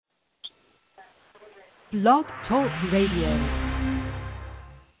Blog Talk Radio.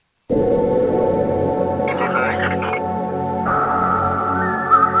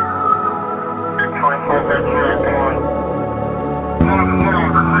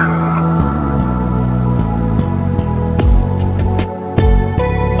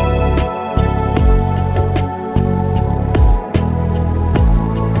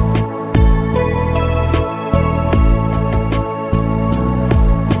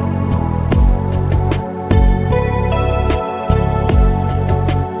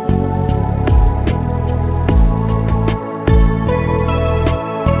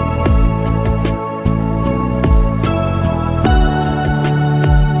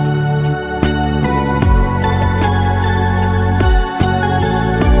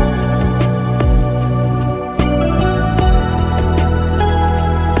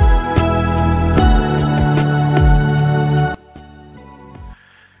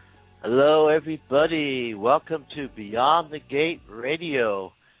 Welcome to Beyond the Gate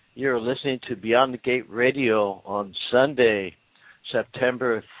Radio. You're listening to Beyond the Gate Radio on Sunday,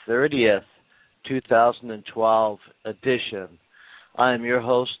 September 30th, 2012 edition. I am your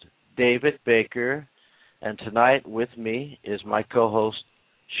host, David Baker, and tonight with me is my co-host,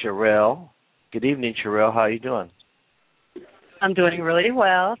 Sherelle. Good evening, Sherelle. How are you doing? I'm doing really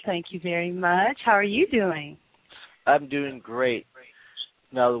well. Thank you very much. How are you doing? I'm doing great.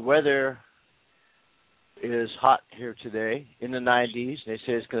 Now, the weather is hot here today, in the 90s. They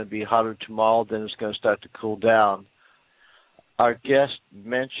say it's going to be hotter tomorrow, then it's going to start to cool down. Our guest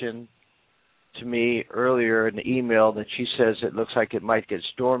mentioned to me earlier in the email that she says it looks like it might get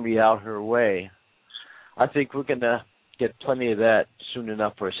stormy out her way. I think we're going to get plenty of that soon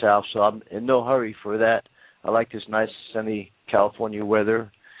enough ourselves, so I'm in no hurry for that. I like this nice, sunny California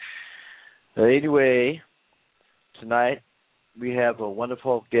weather. But anyway, tonight we have a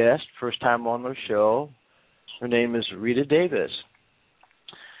wonderful guest, first time on our show. Her name is RITA Davis.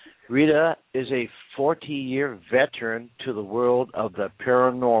 RITA is a 40-year veteran to the world of the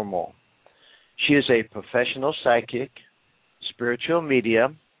paranormal. She is a professional psychic, spiritual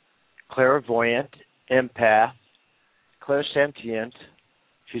medium, clairvoyant, empath, clairsentient.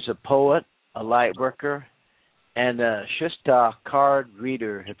 She's a poet, a lightworker, and a Shustah card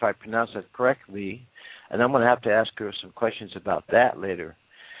reader, if I pronounce that correctly. And I'm going to have to ask her some questions about that later.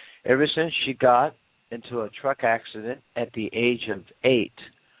 Ever since she got into a truck accident at the age of 8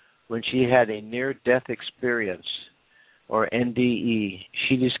 when she had a near-death experience, or NDE.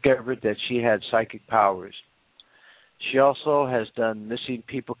 She discovered that she had psychic powers. She also has done missing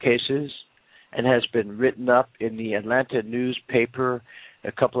people cases and has been written up in the Atlanta newspaper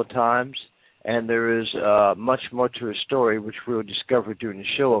a couple of times, and there is much more to her story, which we'll discover during the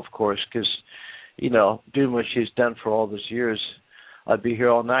show, of course, because, you know, doing what she's done for all those years, I'd be here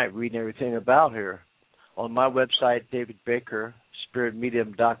all night reading everything about her. On my website, David Baker,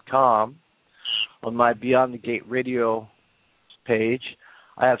 spiritmedium.com, on my Beyond the Gate Radio page,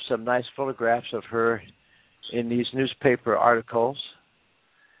 I have some nice photographs of her in these newspaper articles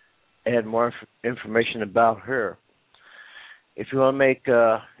and more information about her. If you want to make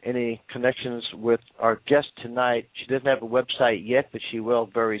any connections with our guest tonight, she doesn't have a website yet, but she will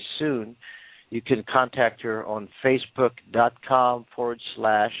very soon. You can contact her on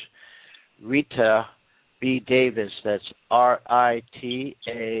facebook.com/Rita B. Davis. That's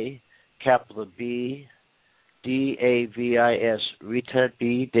RITA capital B DAVIS, Rita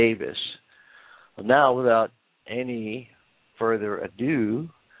B. Davis. Well, now, without any further ado,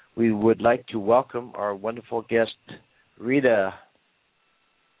 we would like to welcome our wonderful guest, Rita.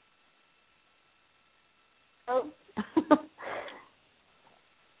 Oh.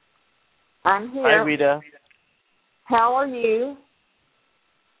 I'm here. Hi, Rita. How are you?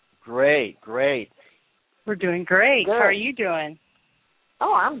 Great. We're doing great. Good. How are you doing?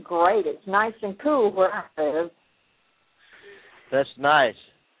 Oh, I'm great. It's nice and cool where I live. That's nice.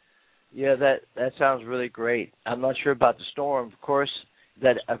 Yeah, that sounds really great. I'm not sure about the storm. Of course,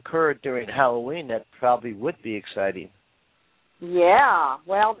 that occurred during Halloween. That probably would be exciting. Yeah.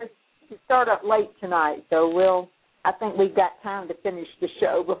 Well, we start up late tonight, so I think we've got time to finish the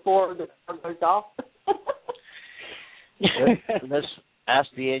show before the sun goes off. Let's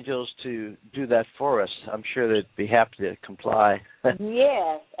ask the angels to do that for us. I'm sure they'd be happy to comply.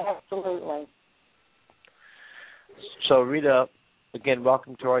 Yes, absolutely. So, Rita, again,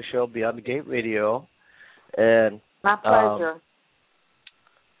 welcome to our show, Beyond the Gate Radio. And my pleasure.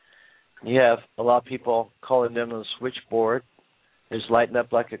 You have a lot of people calling in on the switchboard. It's lighting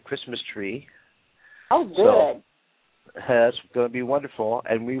up like a Christmas tree. Oh, good. So that's going to be wonderful,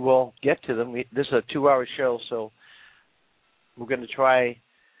 and we will get to them. This is a 2-hour show, so we're going to try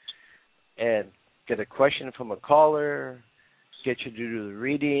and get a question from a caller, get you to do the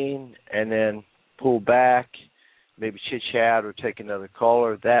reading, and then pull back, maybe chit-chat or take another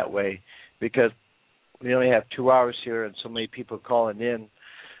caller that way, because we only have 2 hours here and so many people calling in.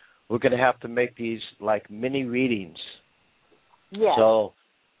 We're going to have to make these like mini readings. Yes. So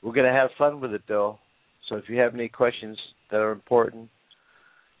we're going to have fun with it, though. So if you have any questions that are important,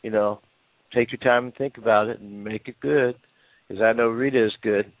 take your time and think about it and make it good, because I know Rita is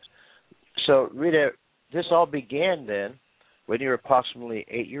good. So, Rita, this all began then when you were approximately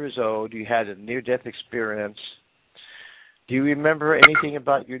 8 years old. You had a near-death experience. Do you remember anything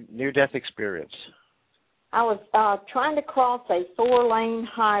about your near-death experience? I was trying to cross a 4-lane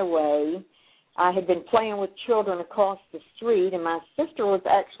highway. I had been playing with children across the street, and my sister was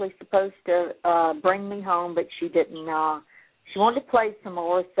actually supposed to bring me home, but she didn't. She wanted to play some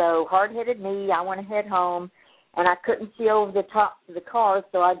more, so hard-headed me, I went to head home, and I couldn't see over the tops of the cars,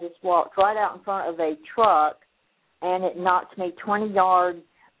 so I just walked right out in front of a truck, and it knocked me 20 yards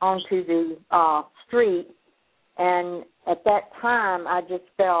onto the street. And at that time, I just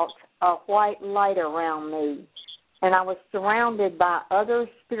felt a white light around me, and I was surrounded by other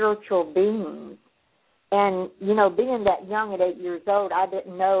spiritual beings. And, being that young at 8 years old, I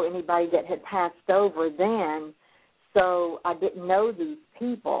didn't know anybody that had passed over then, so I didn't know these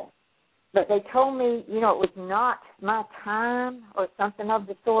people. But they told me, it was not my time or something of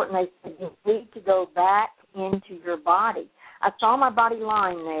the sort, and they said, you need to go back into your body. I saw my body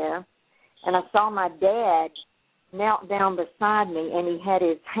lying there, and I saw my dad knelt down beside me, and he had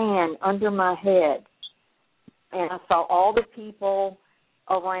his hand under my head. And I saw all the people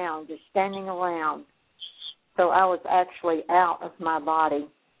around, just standing around. So I was actually out of my body.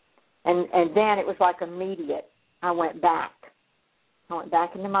 And then it was like immediate. I went back. I went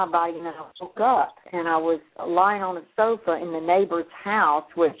back into my body, and then I woke up, and I was lying on a sofa in the neighbor's house,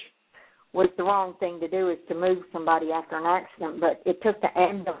 which was the wrong thing to do, is to move somebody after an accident. But it took the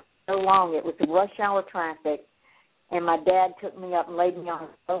ambulance so long. It was rush hour traffic. And my dad took me up and laid me on a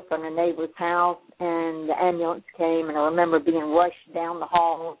sofa in a neighbor's house, and the ambulance came, and I remember being rushed down the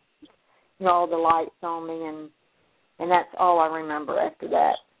hall, all the lights on me, and that's all I remember after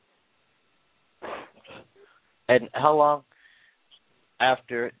that. And how long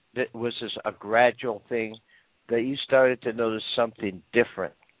after was this a gradual thing that you started to notice something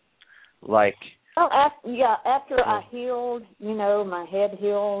different? Like, after I healed, my head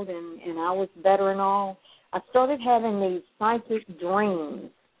healed, and I was better and all, I started having these psychic dreams,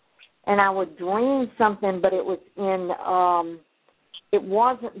 and I would dream something, but it was it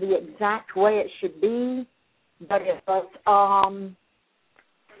wasn't the exact way it should be, but it was,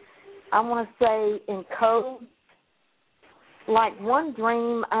 I want to say in code. Like one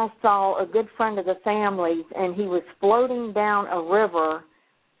dream, I saw a good friend of the family's, and he was floating down a river,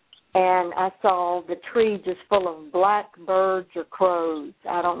 and I saw the tree just full of black birds or crows.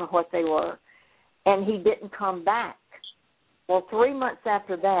 I don't know what they were. And he didn't come back. Well, 3 months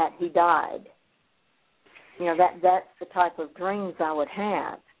after that, he died. That's the type of dreams I would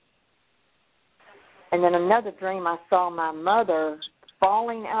have. And then another dream, I saw my mother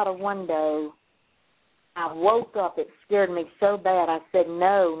falling out a window. I woke up. It scared me so bad. I said,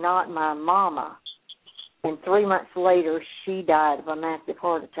 no, not my mama. And 3 months later, she died of a massive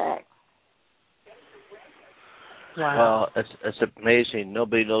heart attack. Wow. Well, it's amazing.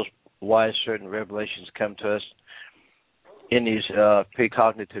 Nobody knows why certain revelations come to us in these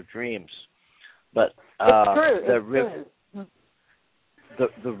precognitive dreams. But it's true.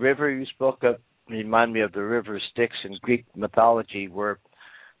 The river you spoke of remind me of the river Styx in Greek mythology, where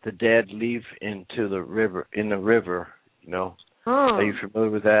the dead leave into the river. Are you familiar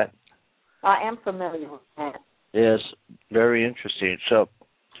with that? I am familiar with that. Yes, very interesting. So,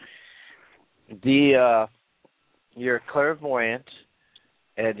 you're a clairvoyant,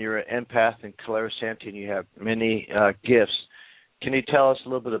 and you're an empath and clairsentient. You have many gifts. Can you tell us a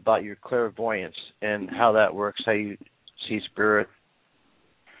little bit about your clairvoyance and how that works, how you see spirit?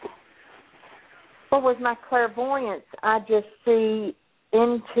 Well, with my clairvoyance, I just see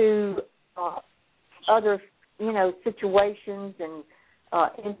into other, situations and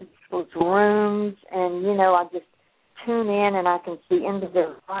into people's rooms, and, I just tune in and I can see into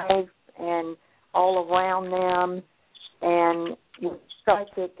their life and all around them. And with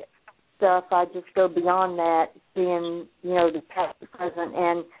psychic stuff, I just go beyond that, seeing, the past, the present,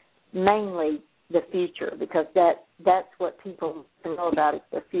 and mainly the future, because that's what people know about is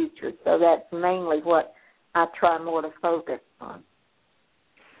the future. So that's mainly what I try more to focus on.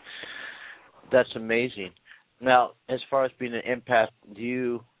 That's amazing. Now, as far as being an empath, do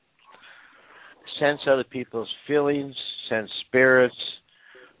you sense other people's feelings, sense spirits,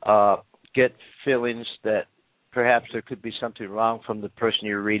 get feelings that perhaps there could be something wrong from the person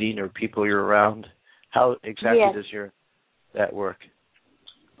you're reading or people you're around? How exactly does that work?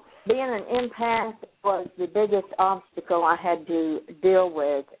 Being an empath was the biggest obstacle I had to deal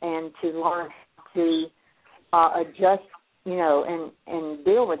with, and to learn how to adjust, and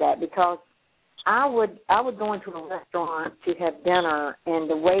deal with that, because I would go into a restaurant to have dinner, and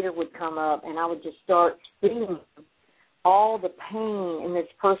the waiter would come up, and I would just start seeing all the pain in this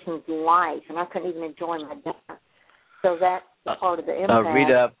person's life, and I couldn't even enjoy my dinner. So that's the part of the empath.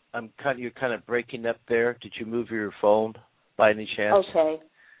 Rita, you're kind of breaking up there. Did you move your phone by any chance? Okay.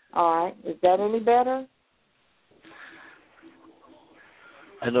 All right. Is that any better?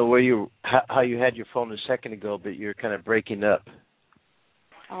 I know how you had your phone a second ago, but you're kind of breaking up.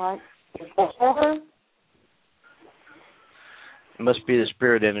 All right. Is that better? It must be the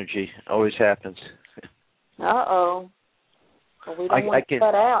spirit energy. Always happens. Uh-oh. Well, we don't want to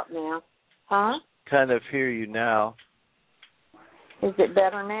cut out now. Huh? Kind of hear you now. Is it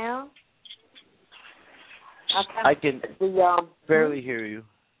better now? I can barely hear you.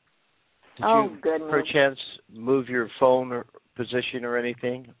 Did you, goodness. perchance, move your phone or position or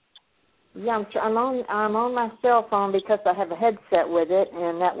anything? Yeah, I'm on my cell phone because I have a headset with it,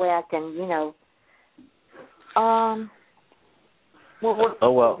 and that way I can,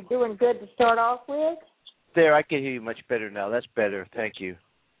 we're doing good to start off with. There, I can hear you much better now. That's better. Thank you.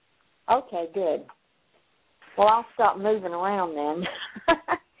 Okay, good. Well, I'll stop moving around then.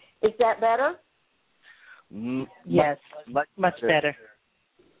 Is that better? Yes, much better.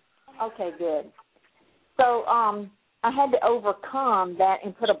 Okay, good. So I had to overcome that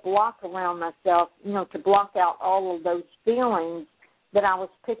and put a block around myself, to block out all of those feelings that I was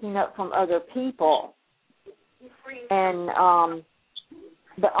picking up from other people. And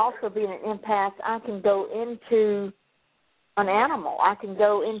but also being an empath, I can go into an animal. I can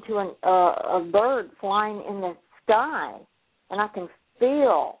go into a bird flying in the sky, and I can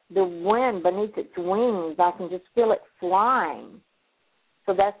feel the wind beneath its wings. I can just feel it flying.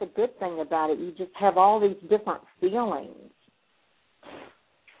 So that's a good thing about it. You just have all these different feelings.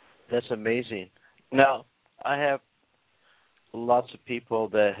 That's amazing. Now, I have lots of people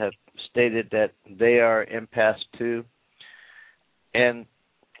that have stated that they are empaths too. And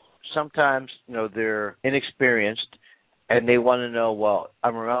sometimes, they're inexperienced and they want to know, well,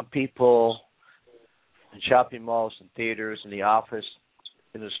 I'm around people in shopping malls and theaters, in the office,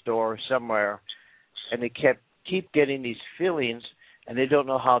 in the store, somewhere, and they keep getting these feelings, and they don't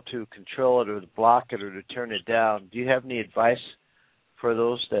know how to control it or to block it or to turn it down. Do you have any advice for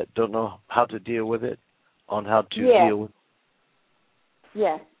those that don't know how to deal with it, on how to deal with it?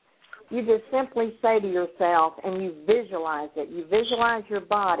 Yes. You just simply say to yourself, and you visualize it. You visualize your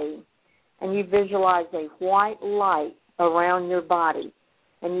body, and you visualize a white light around your body.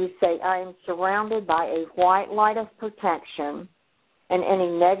 And you say, I am surrounded by a white light of protection, and any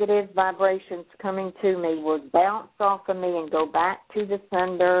negative vibrations coming to me will bounce off of me and go back to the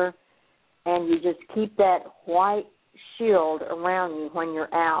sender, and you just keep that white shield around you when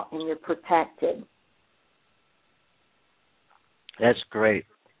you're out and you're protected. That's great.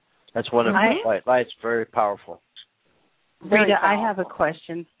 That's one of the white lights, very powerful. Rita, I have a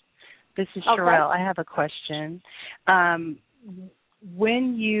question. This is Sherelle. I have a question.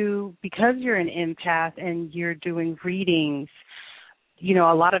 Because you're an empath and you're doing readings,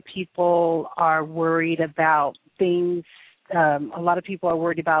 a lot of people are worried about things. A lot of people are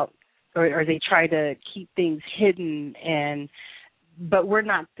worried about, or they try to keep things hidden, but we're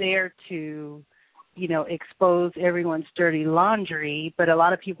not there to, expose everyone's dirty laundry. But a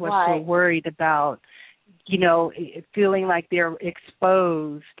lot of people are still worried about, feeling like they're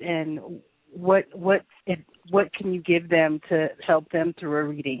exposed. And what can you give them to help them through a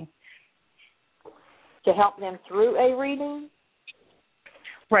reading? To help them through a reading?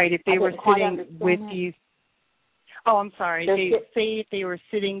 Right, if they were sitting with you. Oh, I'm sorry. Say if they were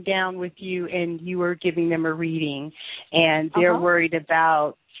sitting down with you and you were giving them a reading, and they're worried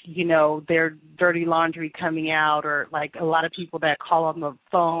about, their dirty laundry coming out, or like a lot of people that call on the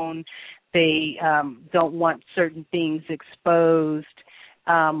phone, they don't want certain things exposed.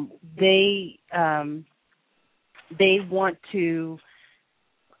 They want to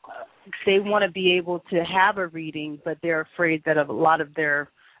be able to have a reading, but they're afraid that a lot of their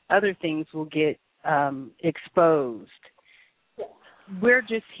other things will get exposed. We're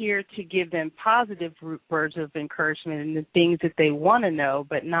just here to give them positive words of encouragement and the things that they want to know,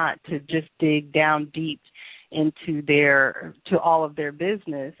 but not to just dig down deep into to all of their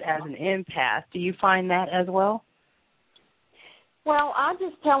business as an empath. Do you find that as well? Well, I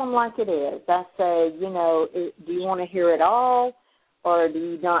just tell them like it is. I say, do you want to hear it all, or do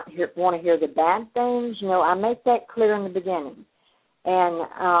you not want to hear the bad things? You know, I make that clear in the beginning. And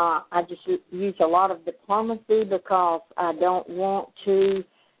I just use a lot of diplomacy because I don't want to,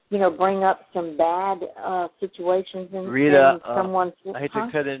 you know, bring up some bad situations in someone's... I hate to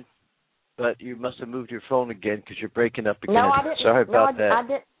cut in, but you must have moved your phone again because you're breaking up again. No, I didn't. Sorry about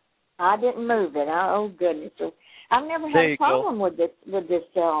that. I didn't move it. Oh, goodness. So I've never had a problem with this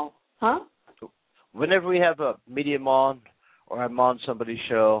cell. Huh? Whenever we have a medium on or I'm on somebody's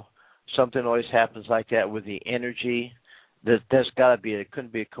show, something always happens like that with the energy. There's got to be, it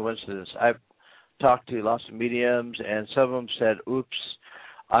couldn't be a coincidence. I've talked to lots of mediums, and some of them said, oops,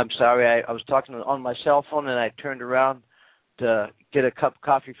 I'm sorry, I was talking on my cell phone, and I turned around to get a cup of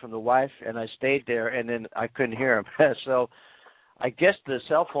coffee from the wife, and I stayed there, and then I couldn't hear him. So I guess the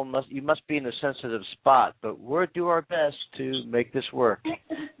cell phone, you must be in a sensitive spot, but we'll do our best to make this work.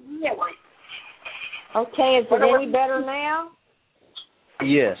 Okay, is it any better now?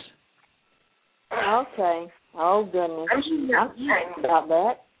 Yes. Okay. Oh, goodness. I'm sorry about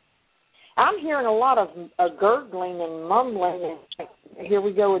that. I'm hearing a lot of gurgling and mumbling, and here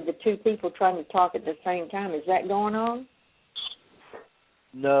we go with the two people trying to talk at the same time. Is that going on?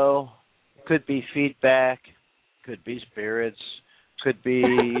 No. Could be feedback, could be spirits, could be,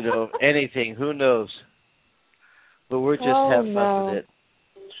 anything. Who knows? But we're just having fun with it.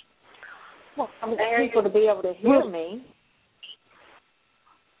 Well, I want people to be able to hear me.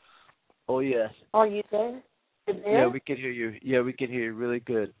 Oh, yes. Are you there? Yeah, we can hear you. Yeah, we can hear you really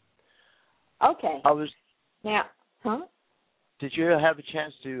good. Okay. Now, did you have a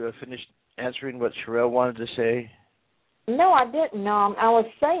chance to finish answering what Sherelle wanted to say? No, I didn't. I was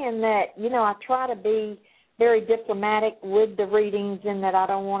saying that, I try to be very diplomatic with the readings and that I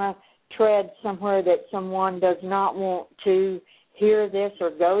don't want to tread somewhere that someone does not want to hear this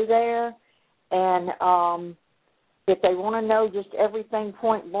or go there. And if they want to know just everything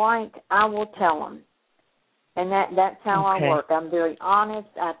point blank, I will tell them. And that's how I work. I'm very honest.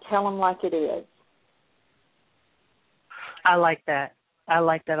 I tell them like it is. I like that. I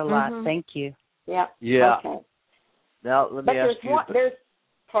like that a lot. Thank you. Yeah. Yeah. Okay. Now let me ask you.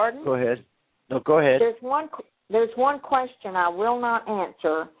 Pardon? Go ahead. No, go ahead. There's one question I will not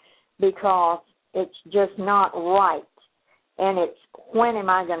answer because it's just not right, and it's when am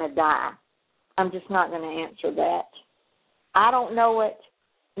I going to die? I'm just not going to answer that. I don't know it.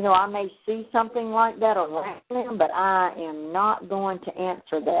 I may see something like that around them, but I am not going to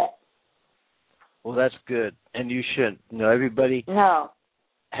answer that. Well, that's good, and you shouldn't. Everybody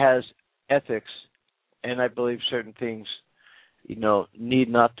has ethics, and I believe certain things, need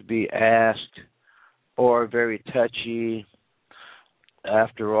not to be asked or very touchy.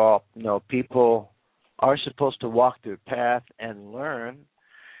 After all, people are supposed to walk their path and learn,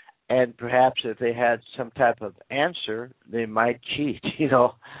 and perhaps if they had some type of answer, they might cheat.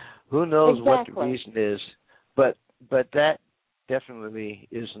 Who knows what the reason is, but that definitely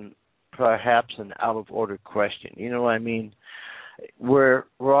isn't perhaps an out of order question. You know what I mean? We're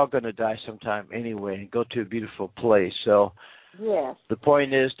all going to die sometime anyway and go to a beautiful place. So the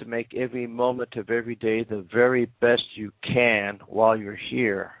point is to make every moment of every day the very best you can while you're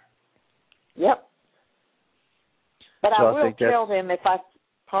here. Yep. But so I will tell them if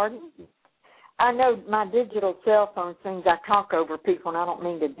pardon? I know my digital cell phone things, I talk over people, and I don't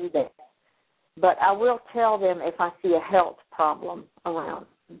mean to do that. But I will tell them if I see a health problem around.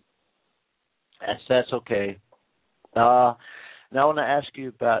 That's okay. Now I want to ask you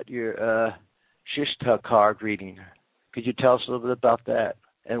about your Shustah card reading. Could you tell us a little bit about that?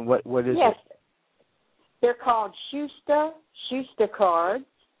 And what is it? Yes. They're called Shustah cards,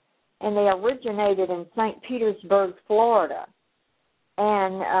 and they originated in St. Petersburg, Florida.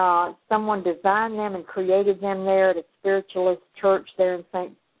 And someone designed them and created them there at a spiritualist church there in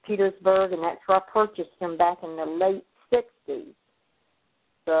St. Petersburg, and that's where I purchased them back in the late 60s.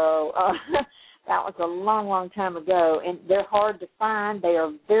 So that was a long, long time ago. And they're hard to find. They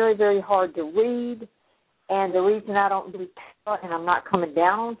are very, very hard to read. And the reason I don't do tarot, and I'm not coming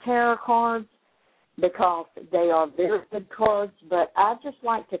down on tarot cards, because they are very good cards, but I just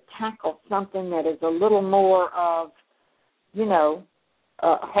like to tackle something that is a little more of,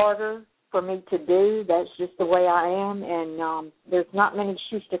 harder for me to do. That's just the way I am, and there's not many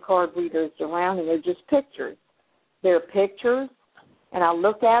Shustah card readers around, and they're just pictures. They're pictures, and I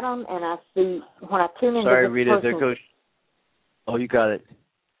look at them, and I see, when I tune into Sorry, this Rita, person... there goes... Oh, you got it.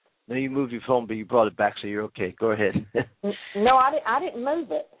 No, you moved your phone, but you brought it back, so you're okay. Go ahead. No, I didn't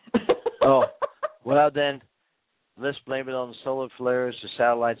move it. Oh, well then, let's blame it on the solar flares, the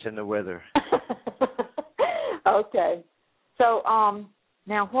satellites, and the weather. Okay. So,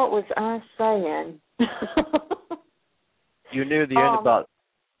 now what was I saying? You knew the end about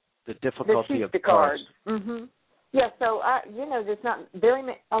the difficulty of the cards. Mm-hmm. Yeah, so, there's not very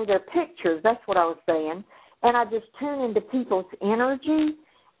many, they're pictures, that's what I was saying. And I just tune into people's energy,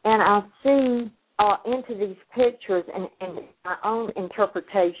 and I see into these pictures and my own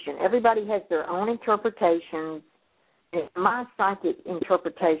interpretation. Everybody has their own interpretations. It's my psychic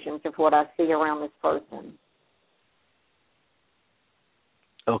interpretations of what I see around this person.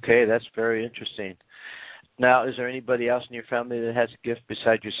 Okay, that's very interesting. Now, is there anybody else in your family that has a gift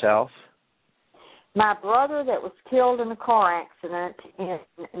beside yourself? My brother that was killed in a car accident in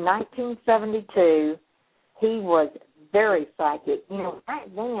 1972, he was very psychic. Back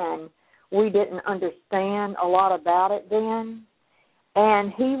then, we didn't understand a lot about it then.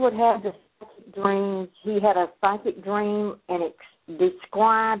 And he would have the psychic dreams. He had a psychic dream, and it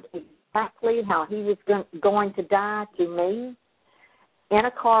described exactly how he was going to die to me. In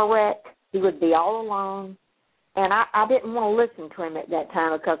a car wreck, he would be all alone. And I didn't want to listen to him at that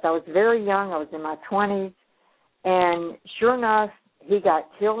time because I was very young. I was in my 20s. And sure enough, he got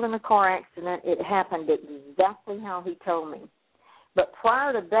killed in a car accident. It happened exactly how he told me. But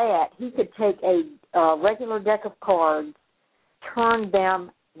prior to that, he could take a regular deck of cards, turn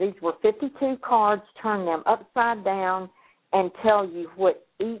them, these were 52 cards, turn them upside down, and tell you what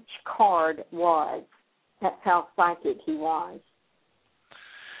each card was. That's how psychic he was.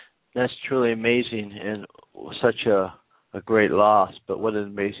 That's truly amazing and such a great loss, but what an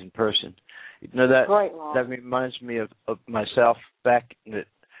amazing person. That reminds me of myself. Back in the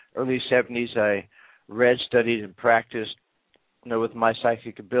early 70s, I read, studied, and practiced with my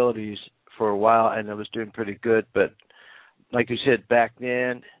psychic abilities for a while, and I was doing pretty good. But like you said, back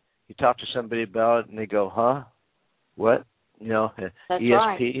then, you talk to somebody about it, and they go, huh? What? That's ESP,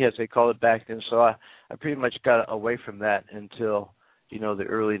 right. as they called it back then. So I pretty much got away from that until the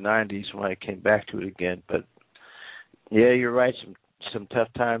early 90s when I came back to it again. But, yeah, you're right, some tough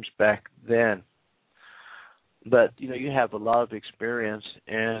times back then. But, you have a lot of experience,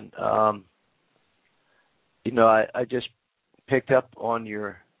 and, I just picked up on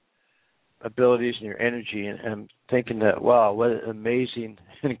your abilities and your energy, and I'm thinking that, wow, what an amazing,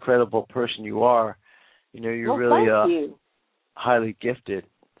 incredible person you are. You're really highly gifted.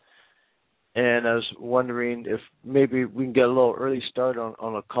 And I was wondering if maybe we can get a little early start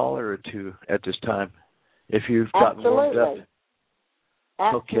on a caller or two at this time, if you've gotten warmed up.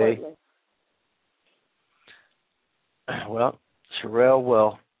 Absolutely. Okay. Well, Sherelle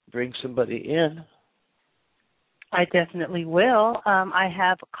will bring somebody in. I definitely will. I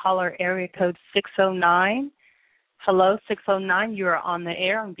have caller area code 609. Hello, 609. You are on the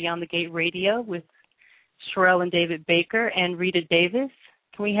air on Beyond the Gate Radio with Sherelle and David Baker and Rita Davis.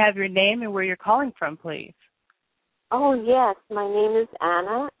 Can we have your name and where you're calling from, please? Oh, yes. My name is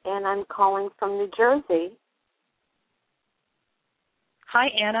Anna, and I'm calling from New Jersey. Hi,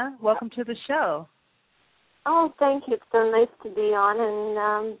 Anna. Welcome to the show. Oh, thank you. It's so nice to be on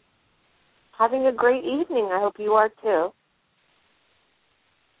and having a great evening. I hope you are, too.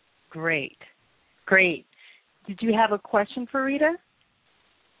 Great. Did you have a question for Rita?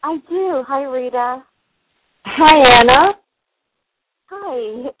 I do. Hi, Rita. Hi, Anna.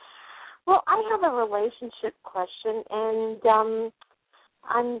 Hi. Well, I have a relationship question, and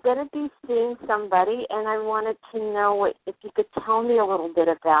I'm going to be seeing somebody, and I wanted to know if you could tell me a little bit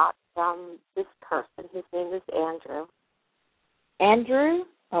about this person. His name is Andrew. Andrew?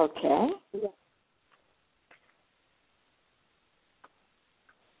 Okay. Yes.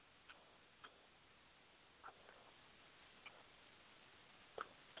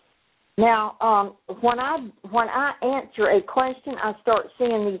 Now, when I answer a question, I start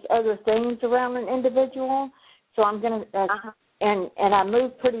seeing these other things around an individual. So I'm going to, and I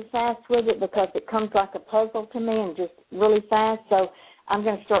move pretty fast with it because it comes like a puzzle to me and just really fast. So I'm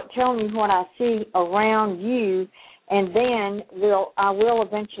going to start telling you what I see around you, and then I will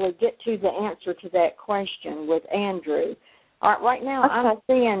eventually get to the answer to that question with Andrew. All right, right now I'm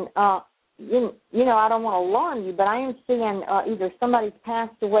seeing. I don't want to alarm you, but I am seeing either somebody's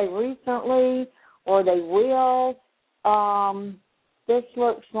passed away recently or they will. This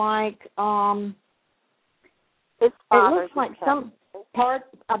looks like his father. It looks like some part.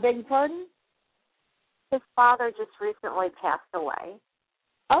 I beg your pardon? His father just recently passed away.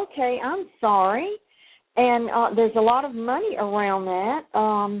 Okay, I'm sorry. And there's a lot of money around that.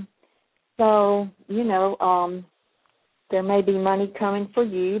 So, there may be money coming for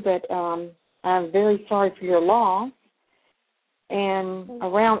you, but I'm very sorry for your loss. And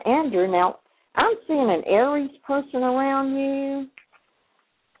around Andrew, now, I'm seeing an Aries person around you.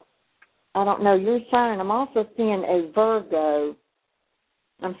 I don't know your sign, and I'm also seeing a Virgo.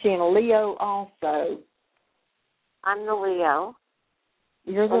 I'm seeing a Leo also. I'm the Leo.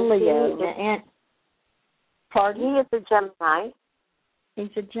 You're the Leo. Pardon? He is a Gemini.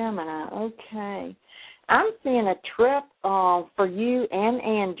 He's a Gemini. Okay. I'm seeing a trip for you and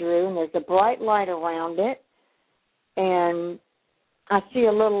Andrew, and there's a bright light around it. And I see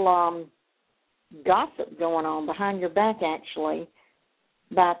a little gossip going on behind your back, actually,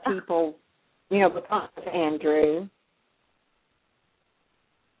 by people, because of Andrew.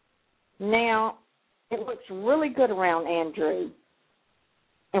 Now, it looks really good around Andrew.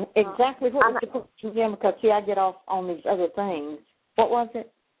 And exactly what was the question again? Because, see, I get off on these other things. What was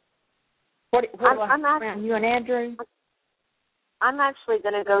it? What was around you and Andrew? I'm actually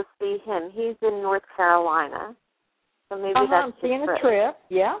going to go see him. He's in North Carolina. So maybe that's I'm seeing a trip.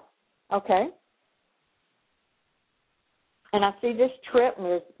 Yeah. Okay. And I see this trip,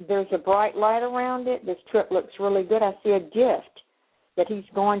 and there's a bright light around it. This trip looks really good. I see a gift that he's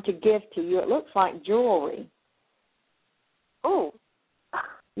going to give to you. It looks like jewelry. Oh.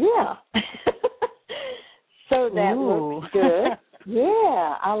 Yeah. So that looks good.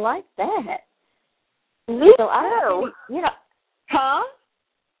 Yeah, I like that. Me so too. Huh?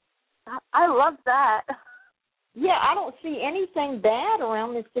 I love that. Yeah, I don't see anything bad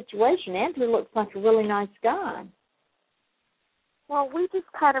around this situation. Andrew looks like a really nice guy. Well, we just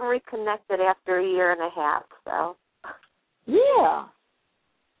kind of reconnected after a year and a half, so. Yeah.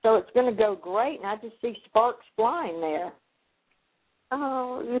 So it's going to go great, and I just see sparks flying there.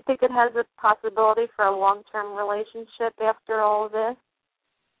 Oh, you think it has a possibility for a long-term relationship after all of this?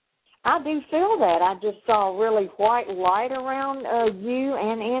 I do feel that. I just saw a really white light around you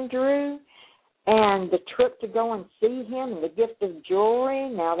and Andrew, and the trip to go and see him and the gift of jewelry.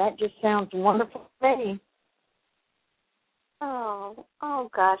 Now, that just sounds wonderful to me. Oh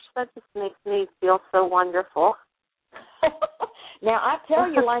gosh, that just makes me feel so wonderful. Now, I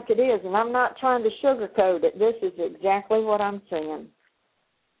tell you like it is, and I'm not trying to sugarcoat it. This is exactly what I'm seeing.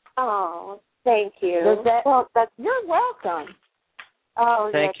 Oh, thank you. You're welcome. Oh,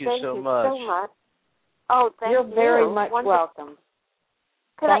 thank you so much. Oh, thank you. You're very much welcome.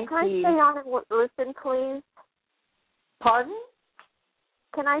 Can I stay on and listen, please? Pardon?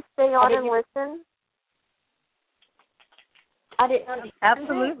 Can I stay on and listen? I didn't understand.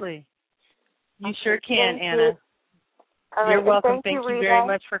 Absolutely. You sure can, Anna. You. You're welcome. Thank you very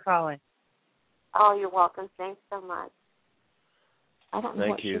much for calling. Oh, you're welcome. Thanks so much. I don't know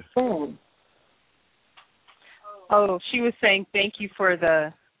what she's saying. Oh, she was saying thank you for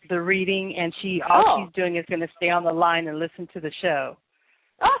the reading, and she's doing is going to stay on the line and listen to the show.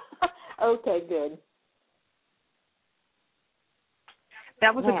 Okay, good.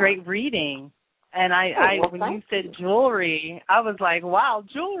 That was a great reading. And when you said jewelry, I was like, wow,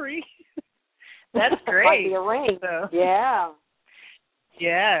 jewelry. That's great. Might be a ring. So, yeah.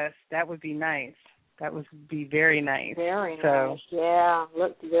 Yes, that would be nice. That would be very nice. Very nice. Yeah,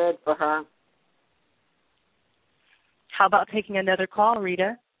 looked good for her. How about taking another call,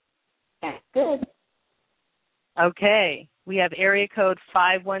 Rita? Yeah, good. Okay. We have area code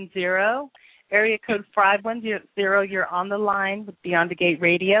 510. Area code 510, you're on the line with Beyond the Gate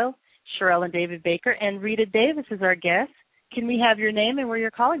Radio. Sherelle and David Baker, and Rita Davis is our guest. Can we have your name and where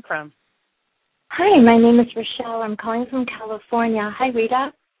you're calling from? Hi, my name is Rochelle. I'm calling from California. Hi,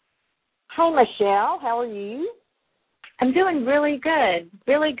 Rita. Hi, Michelle. How are you? I'm doing really good,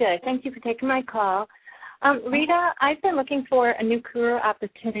 really good. Thank you for taking my call. Rita, I've been looking for a new career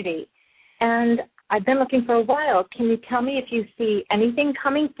opportunity, and I've been looking for a while. Can you tell me if you see anything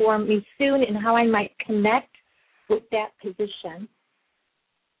coming for me soon and how I might connect with that position?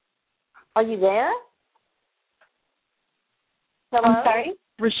 Are you there? Hello? I'm sorry?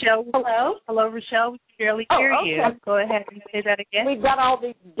 Rochelle. Hello? Hello, Rochelle. We can barely hear you. Go ahead and say that again. We've got all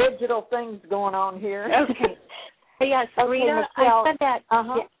these digital things going on here. Okay. Yes, Rita, Michelle. I said that.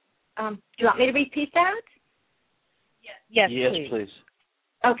 Do you want me to repeat that? Yes, please.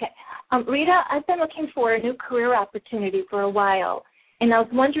 Okay. Rita, I've been looking for a new career opportunity for a while, and I was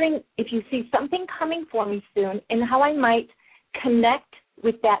wondering if you see something coming for me soon and how I might connect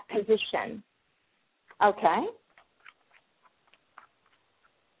with that position. Okay.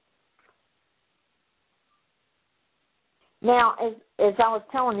 Now, as I was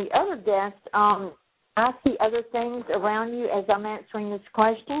telling the other guest, I see other things around you as I'm answering this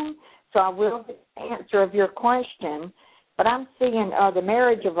question, so I will get the answer of your question. But I'm seeing the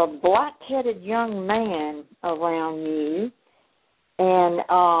marriage of a black-headed young man around you,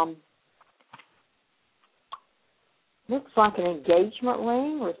 and looks like an engagement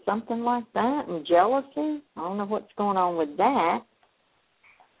ring or something like that, and jealousy. I don't know what's going on with that.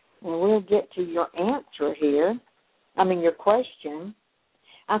 And we'll get to your answer here. Your question.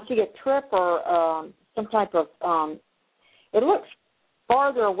 I see a trip or some type of, it looks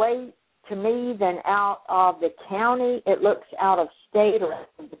farther away to me than out of the county. It looks out of state or out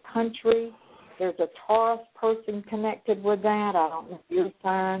of the country. There's a Taurus person connected with that. I don't know your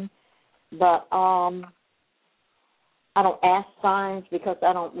sign, but I don't ask signs because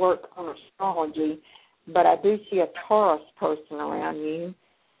I don't work on astrology, but I do see a Taurus person around you.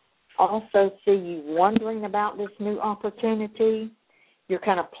 Also see you wondering about this new opportunity. You're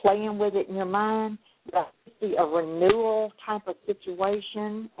kind of playing with it in your mind. I see a renewal type of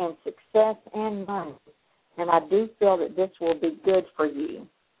situation and success and money. And I do feel that this will be good for you.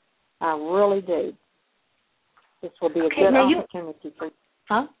 I really do. This will be a good opportunity for you.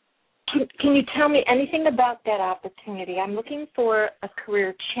 Huh? Can you tell me anything about that opportunity? I'm looking for a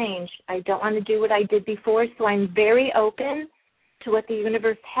career change. I don't want to do what I did before, so I'm very open to what the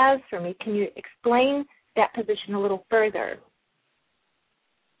universe has for me. Can you explain that position a little further?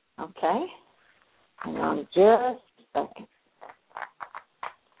 Okay. Hang on just a second.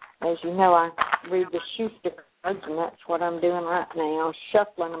 As you know, I read the Shustah cards, and that's what I'm doing right now,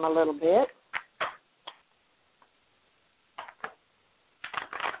 shuffling them a little bit.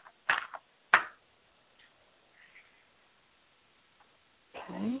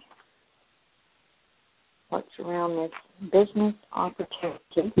 Okay. What's around this business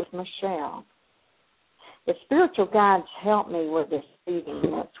opportunity with Michelle? The spiritual guides help me with this reading.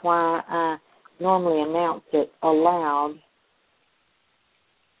 That's why I normally announce it aloud.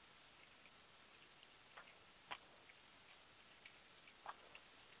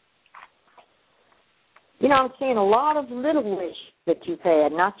 You know, I'm seeing a lot of little wishes that you've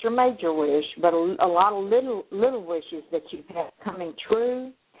had, not your major wish, but a lot of little wishes that you've had coming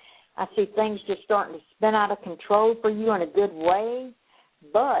true. I see things just starting to spin out of control for you in a good way,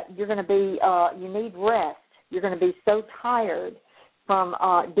 but you're going to be, you need rest. You're going to be so tired from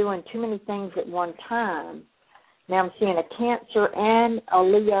doing too many things at one time. Now I'm seeing a Cancer and a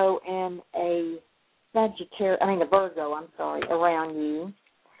Leo and a a Virgo, around you.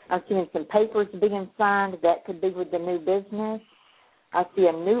 I'm seeing some papers being signed. That could be with the new business. I see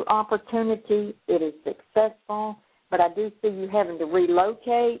a new opportunity. It is successful, but I do see you having to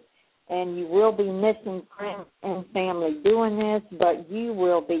relocate, and you will be missing friends and family doing this, but you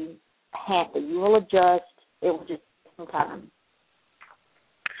will be happy. You will adjust. It will just take some time.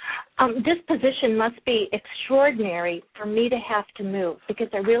 This position must be extraordinary for me to have to move because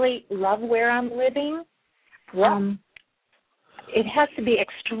I really love where I'm living. Yeah. It has to be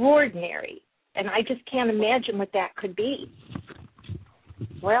extraordinary, and I just can't imagine what that could be.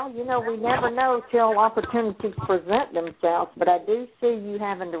 Well, you know, we never know till opportunities present themselves, but I do see you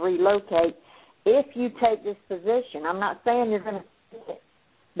having to relocate if you take this position. I'm not saying you're going to take it,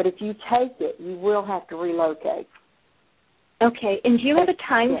 but if you take it, you will have to relocate. Okay, and do you have a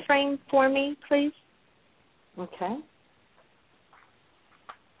time frame for me, please? Okay.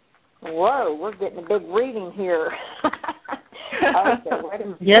 Whoa, we're getting a big reading here. Okay, wait a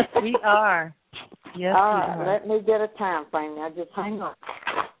minute. Yes, we are. Yes, all we right, are. let me get a time frame now. Just hang on.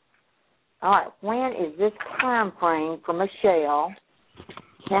 All right, when is this time frame for Michelle?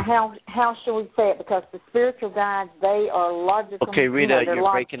 Now, how shall we say it? Because the spiritual guides, they are logical. Okay, Rita,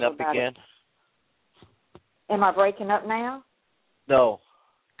 you're breaking up again. Am I breaking up now? No.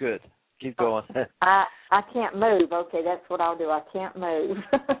 Good. Keep going. I can't move. Okay, that's what I'll do. I can't move.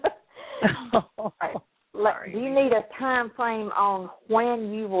 All right. Do you need a time frame on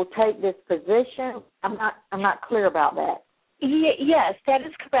when you will take this position? I'm not clear about that. Yes, that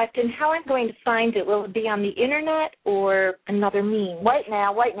is correct. And how I'm going to find it, will it be on the Internet or another means? Wait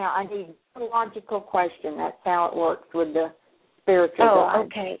now. I need a logical question. That's how it works with the spiritual guide. Oh,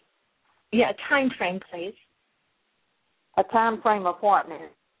 okay. Yeah, a time frame, please. A time frame of what, ma'am?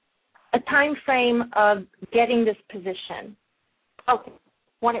 A time frame of getting this position. Okay.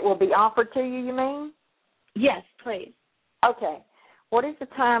 When it will be offered to you, you mean? Yes, please. Okay. What is the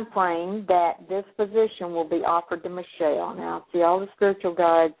time frame that this position will be offered to Michelle? Now, see, all the spiritual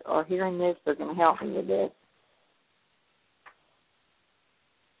guides are hearing this. They're going to help me with this.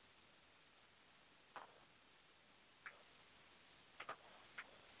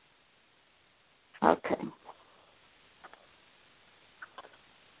 Okay.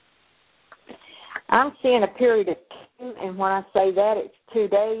 I'm seeing a period of 2, and when I say that, it's 2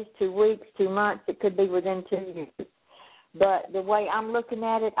 days, 2 weeks, 2 months. It could be within 2 years. But the way I'm looking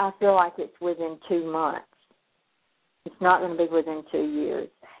at it, I feel like it's within 2 months. It's not going to be within 2 years.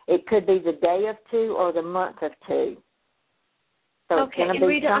 It could be the day of 2 or the month of 2. So okay, it's going to be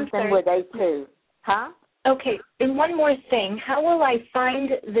Rita, something with a 2. Huh? Okay, and one more thing. How will I find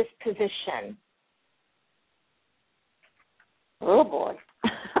this position?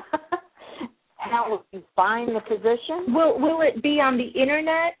 how will you find the position? Will it be on the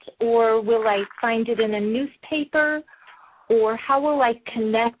internet, or will I find it in a newspaper, or how will I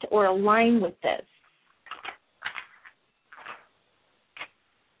connect or align with this?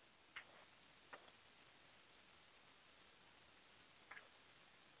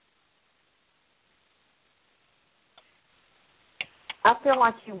 I feel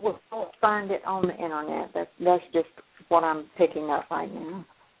like you will find it on the internet. That's just what I'm picking up right now.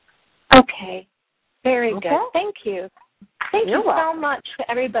 Okay. Very good. Thank you. Thank you so much for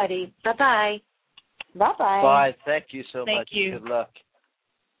everybody. Bye-bye. Bye-bye. Bye. Thank you so much. Thank you. Good luck.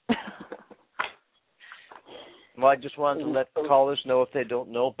 Well, I just wanted to let the callers know, if they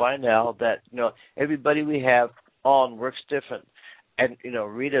don't know by now, that everybody we have on works different. And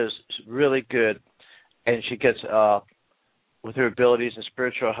Rita's really good, and she gets with her abilities and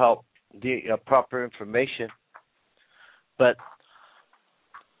spiritual help the proper information. But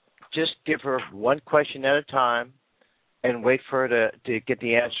just give her one question at a time and wait for her to get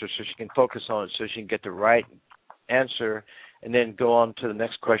the answer so she can focus on it, so she can get the right answer, and then go on to the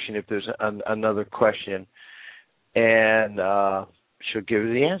next question if there's another question, and she'll give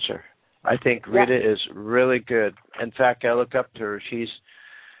you the answer. I think Rita is really good. In fact, I look up to her. She's,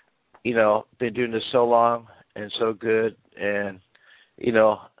 been doing this so long and so good, and,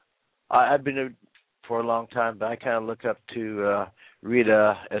 I've been doing it for a long time, but I kind of look up to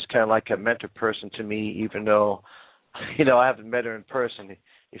Rita as kind of like a mentor person to me, even though, I haven't met her in person,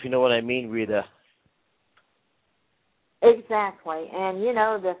 if you know what I mean, Rita. Exactly. And,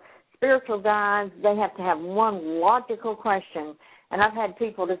 the spiritual guides, they have to have one logical question. And I've had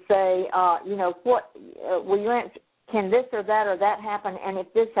people to say, what will you answer? Can this or that happen? And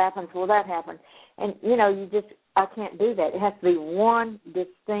if this happens, will that happen? And, I can't do that. It has to be one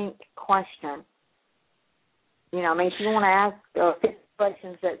distinct question. If you want to ask 50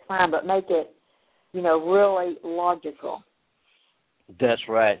 questions, that's fine, but make it, really logical. That's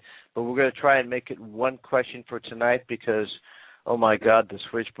right. But we're going to try and make it one question for tonight because, oh, my God, the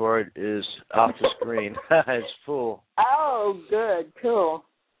switchboard is off the screen. It's full. Oh, good. Cool.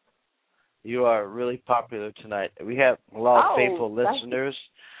 You are really popular tonight. We have a lot of faithful listeners,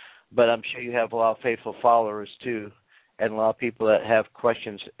 but I'm sure you have a lot of faithful followers, too, and a lot of people that have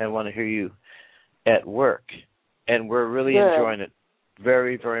questions and want to hear you at work. And we're really enjoying it.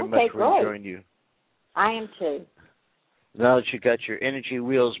 Very, very much. We're enjoying you. I am, too. Now that you got your energy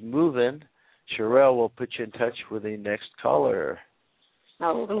wheels moving, Sherelle will put you in touch with the next caller.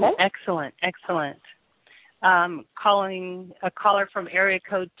 Okay. Ooh, excellent. Calling a caller from area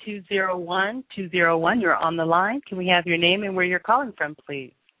code 201. You're on the line. Can we have your name and where you're calling from,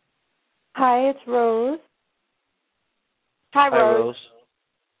 please? Hi, it's Rose. Hi, Rose.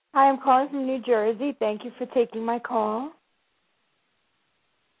 Hi, I'm calling from New Jersey. Thank you for taking my call.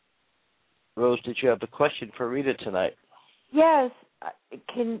 Rose, did you have a question for Rita tonight? Yes.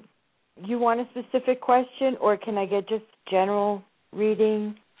 Can you want a specific question, or can I get just general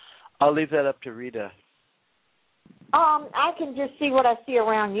reading? I'll leave that up to Rita. I can just see what I see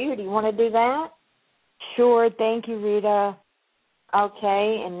around you. Do you want to do that? Sure. Thank you, Rita.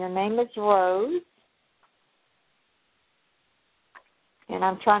 Okay, and your name is Rose. And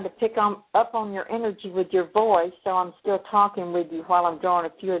I'm trying to pick up on your energy with your voice, so I'm still talking with you while I'm drawing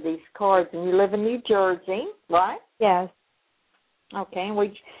a few of these cards. And you live in New Jersey, right? Yes. Okay, and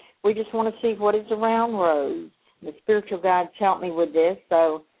we just want to see what is around Rose. The spiritual guides help me with this,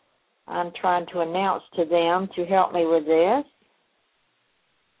 so I'm trying to announce to them to help me with this.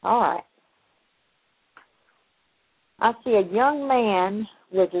 All right. I see a young man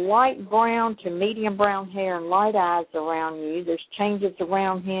with light brown to medium brown hair and light eyes around you. There's changes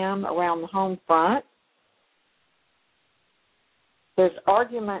around him, around the home front. There's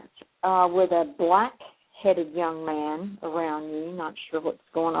arguments with a black-headed young man around you. Not sure what's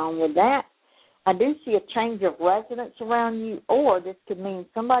going on with that. I do see a change of residence around you, or this could mean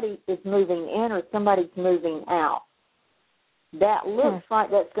somebody is moving in or somebody's moving out. That looks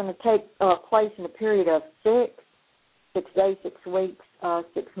like that's going to take place in a period of 6 days, 6 weeks,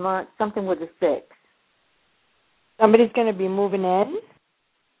 6 months, something with a 6. Somebody's going to be moving in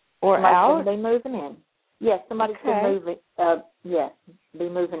or out? Somebody's going to be moving in. Yes, somebody's going to be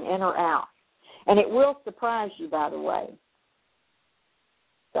moving in or out. And it will surprise you, by the way.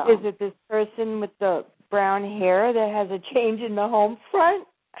 So. Is it this person with the brown hair that has a change in the home front?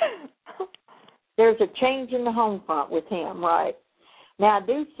 There's a change in the home front with him, right? Now, I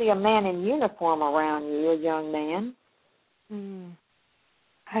do see a man in uniform around you, a young man.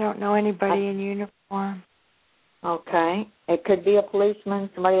 I don't know anybody in uniform. Okay. It could be a policeman,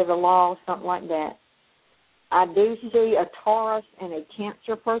 somebody of the law, something like that. I do see a Taurus and a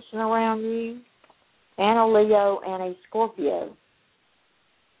Cancer person around you. and a Leo, and a Scorpio.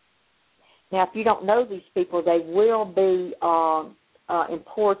 Now, if you don't know these people, they will be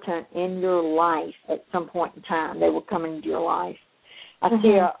important in your life at some point in time. They will come into your life. I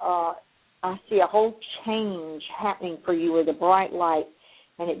see a whole change happening for you with a bright light,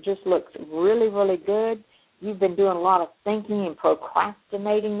 and it just looks really, really good. You've been doing a lot of thinking and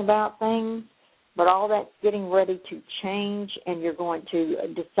procrastinating about things, but all that's getting ready to change, and you're going to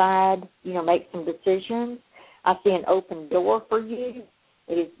decide, make some decisions. I see an open door for you.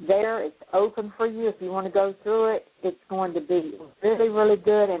 It is there. It's open for you. If you want to go through it, it's going to be really, really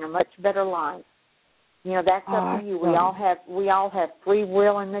good and a much better life. That's up to you. We all have free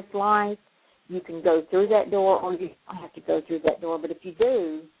will in this life. You can go through that door, or you don't have to go through that door. But if you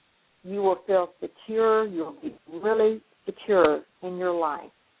do, you will feel secure. You'll be really secure in your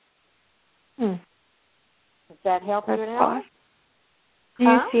life. Does that help you out? Do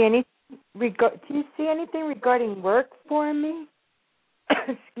you see anything regarding work for me?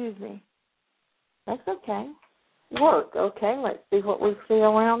 Excuse me. That's okay. Work. Okay, let's see what we see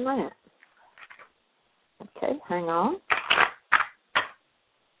around that. Okay, hang on.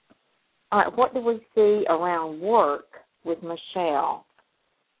 All right, what do we see around work with Michelle?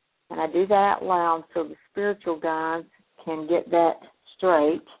 And I do that out loud so the spiritual guides can get that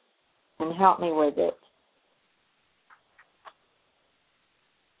straight and help me with it.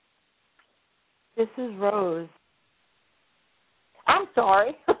 This is Rose. I'm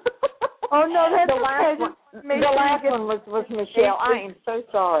sorry. Oh, no, that's the last one was Michelle. I am so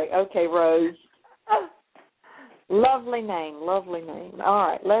sorry. Okay, Rose. Lovely name. All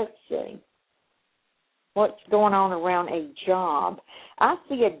right, let's see. What's going on around a job? I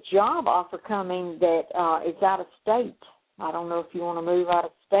see a job offer coming that is out of state. I don't know if you want to move out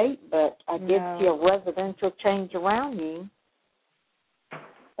of state, but I did see a residential change around you.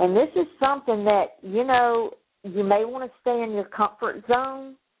 And this is something that, you may want to stay in your comfort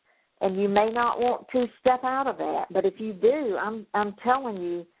zone, and you may not want to step out of that. But if you do, I'm telling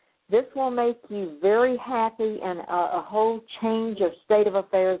you, this will make you very happy and a whole change of state of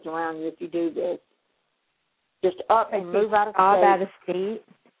affairs around you if you do this. Just up and move out of state. A job out of state?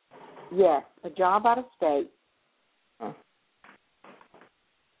 Yes, a job out of state. Oh.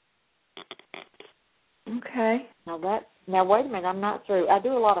 Okay. Now wait a minute, I'm not through. I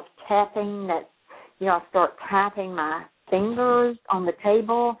do a lot of tapping. I start tapping my fingers on the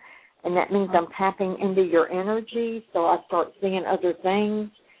table, and that means I'm tapping into your energy, so I start seeing other things.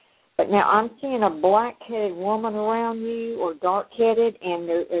 But now I'm seeing a black-headed woman around you, or dark-headed, and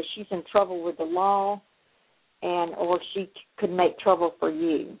she's in trouble with the law, or she could make trouble for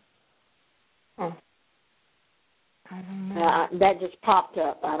you. Oh. I don't know. Now, that just popped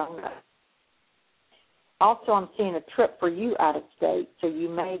up. I don't know. Also, I'm seeing a trip for you out of state, so you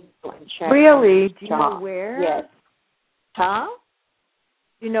may go and check. Really? Do you know where? Yes. Huh?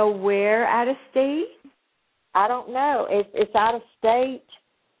 Do you know where out of state? I don't know. It's out of state.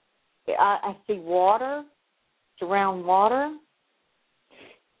 I see water. It's around water.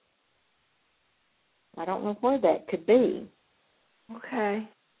 I don't know where that could be. Okay.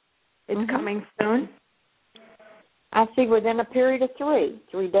 It's coming soon? I see within a period of 3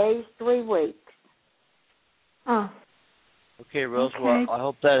 days, 3 weeks. Oh. Okay, Rose, well, I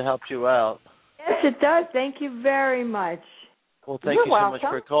hope that helped you out. Yes, it does. Thank you very much. Well, thank you so much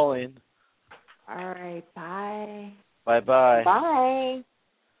for calling. All right, bye. Bye-bye. Bye.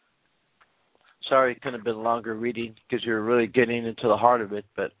 Sorry it couldn't have been a longer reading because you're really getting into the heart of it,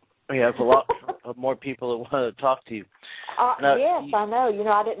 but we have a lot of more people that want to talk to you. Yes, I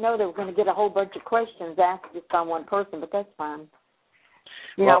know. I didn't know they were going to get a whole bunch of questions asked just on one person, but that's fine.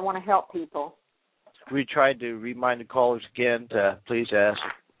 I want to help people. We tried to remind the callers again to please ask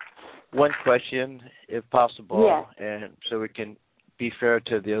one question if possible, and so we can be fair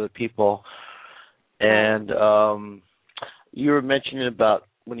to the other people. And you were mentioning about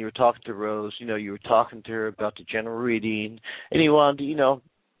when you were talking to Rose, you were talking to her about the general reading, and you wanted to,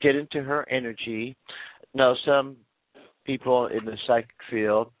 get into her energy. Now, some people in the psychic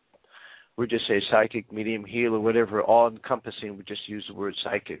field, we just say psychic, medium, healer, whatever, all-encompassing, we just use the word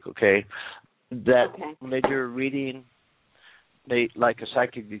psychic, okay? When they do a reading, they, like a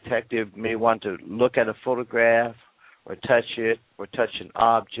psychic detective, may want to look at a photograph or touch it or touch an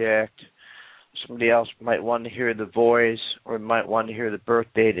object. Somebody else might want to hear the voice or might want to hear the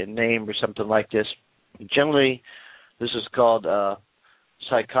birth date and name or something like this. Generally, this is called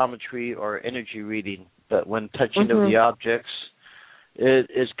psychometry or energy reading, but when touching of the objects,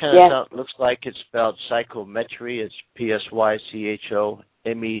 it's kind of looks like it's spelled psychometry. It's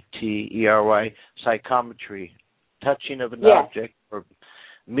Psychometry, psychometry, touching of an object or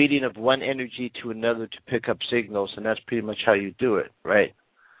meeting of one energy to another to pick up signals, and that's pretty much how you do it, right?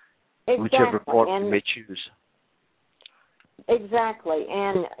 Exactly. Whichever form you may choose. Exactly.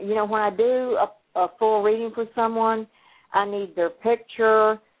 And, you know, when I do a full reading for someone, I need their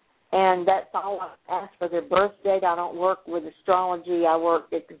picture, and that's all I ask for, their birth date. I don't work with astrology. I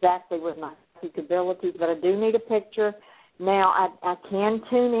work exactly with my psychic abilities, but I do need a picture. Now, I can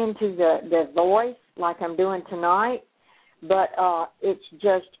tune into the voice like I'm doing tonight, but it's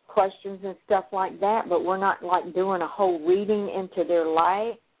just questions and stuff like that, but we're not like doing a whole reading into their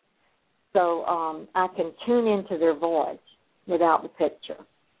life. So I can tune into their voice without the picture.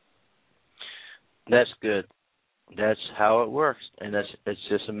 That's good. That's how it works, and it's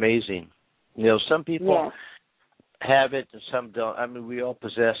just amazing. You know, some people have it and some don't. I mean, we all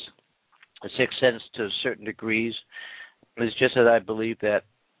possess a sixth sense to certain degrees. It's just that I believe that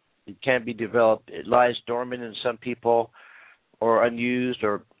it can be developed. It lies dormant in some people or unused,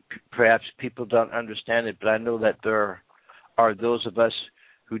 or perhaps people don't understand it, but I know that there are those of us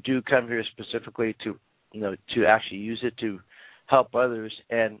who do come here specifically to, you know, to actually use it to help others,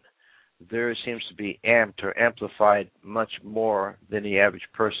 and there seems to be amped or amplified much more than the average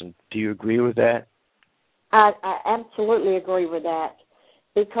person. Do you agree with that? I absolutely agree with that,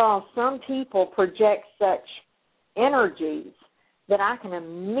 because some people project such energies that I can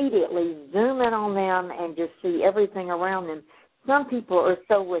immediately zoom in on them and just see everything around them. Some people are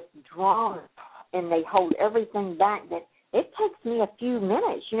so withdrawn and they hold everything back that it takes me a few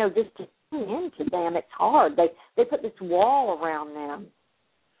minutes, you know, just to tune into them. It's hard. They put this wall around them.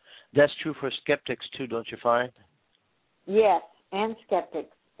 That's true for skeptics, too, don't you find? Yes, and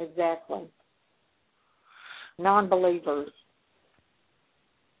skeptics, exactly. Non-believers.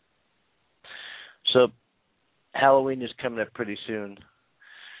 So Halloween is coming up pretty soon.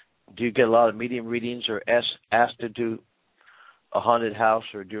 Do you get a lot of medium readings or asked to do a haunted house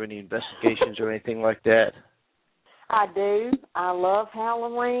or do any investigations or anything like that? I do. I love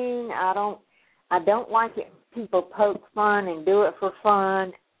Halloween. I don't like it when people poke fun and do it for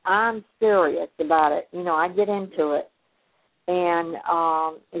fun. I'm serious about it. You know, I get into it. And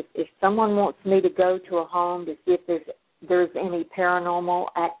if someone wants me to go to a home to see if there's any paranormal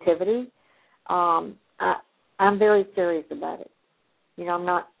activity, I'm very serious about it. You know, I'm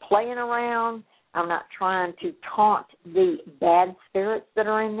not playing around. I'm not trying to taunt the bad spirits that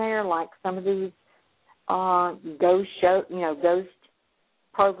are in there, like some of these ghost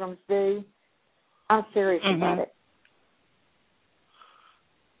programs do. I'm serious about it.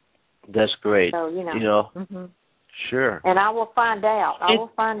 That's great. So, you know. Sure. And I will find out. I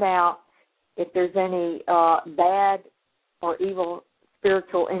will find out if there's any bad or evil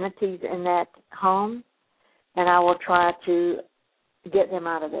spiritual entities in that home, and I will try to get them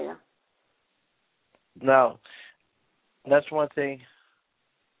out of there. Now, that's one thing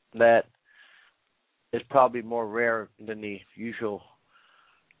that is probably more rare than the usual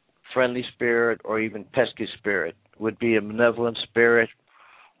friendly spirit or even pesky spirit. Would be a malevolent spirit,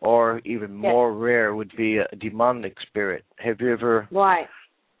 or even more rare would be a demonic spirit. Have you ever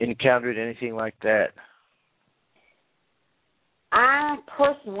encountered anything like that? I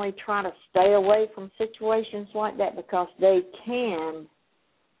personally try to stay away from situations like that because they can,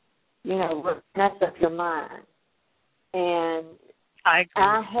 you know, mess up your mind. And I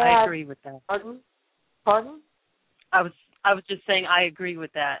agree with that. Pardon? I was just saying I agree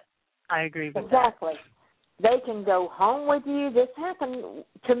with that. I agree with that. Exactly. They can go home with you. This happened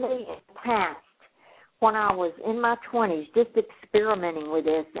to me in the past when I was in my 20s, just experimenting with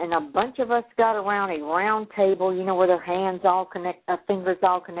this, and a bunch of us got around a round table, you know, with our hands all fingers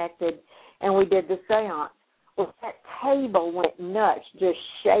all connected, and we did the seance. Well, that table went nuts, just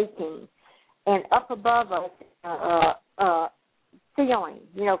shaking, and up above us, ceiling,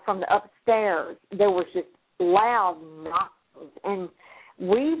 you know, from the upstairs, there was just loud knocks, and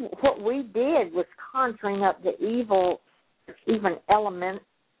what we did was conjuring up the evil, even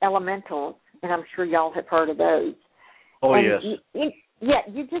elementals, and I'm sure y'all have heard of those. Oh, and yes.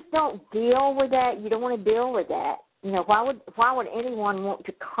 You just don't deal with that. You don't want to deal with that. You know, why would anyone want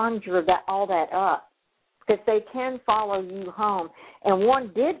to conjure all that up? Because they can follow you home. And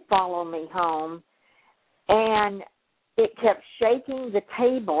one did follow me home, and it kept shaking the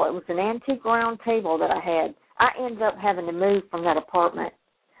table. It was an antique round table that I had. I ended up having to move from that apartment.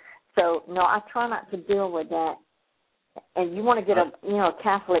 So, no, I try not to deal with that. And you want to get a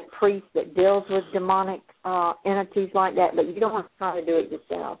Catholic priest that deals with demonic entities like that, but you don't want to try to do it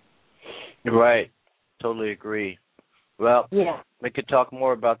yourself. Right. Totally agree. Well, we could talk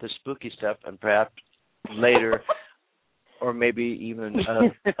more about the spooky stuff and perhaps later or maybe even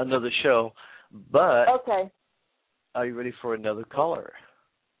another show. But okay. Are you ready for another caller?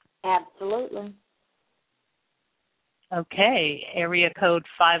 Absolutely. Okay, area code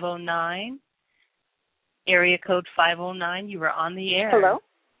 509. Area code 509, you are on the air. Hello?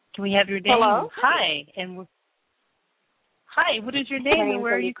 Can we have your name? Hello? Hi. Hi, what is your name and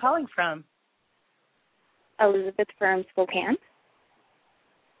where are you calling from? Elizabeth from Spokane.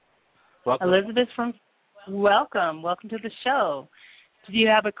 Welcome. Elizabeth from Welcome to the show. Do you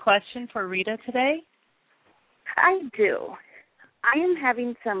have a question for Rita today? I do. I am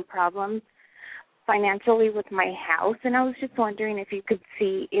having some problems financially with my house, and I was just wondering if you could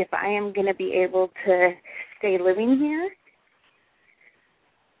see if I am going to be able to stay living here.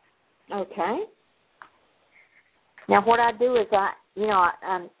 Okay. Now, what I do is I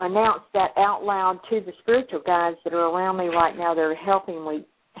announce that out loud to the spiritual guides that are around me right now. They're helping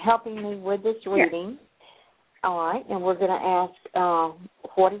me with this reading. Yes. All right, and we're going to ask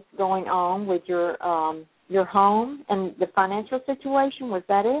what is going on with your home and the financial situation. Was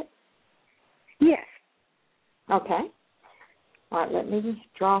that it? Yes. Okay. All right, let me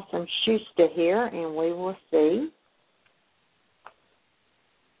draw some Shustah here, and we will see.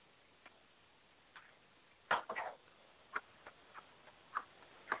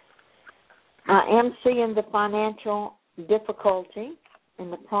 I am seeing the financial difficulty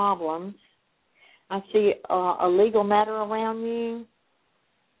and the problems. I see a legal matter around you.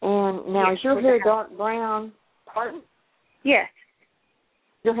 And now, yes, is your hair dark brown? Pardon? Yes.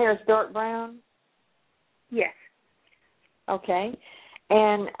 Your hair is dark brown? Yes. Okay.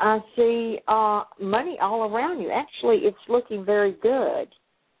 And I see money all around you. Actually, it's looking very good.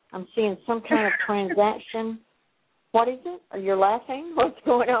 I'm seeing some kind of transaction. What is it? Are you laughing? What's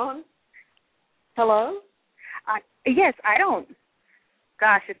going on? Hello? Yes, I don't.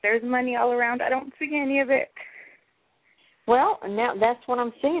 Gosh, if there's money all around, I don't see any of it. Well, now that's what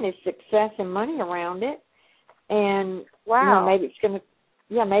I'm seeing is success and money around it. And wow. Maybe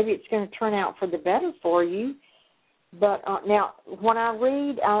it's going to turn out for the better for you. But now, when I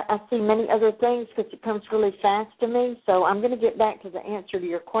read, I see many other things because it comes really fast to me. So I'm going to get back to the answer to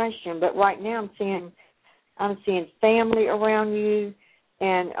your question. But right now, I'm seeing family around you,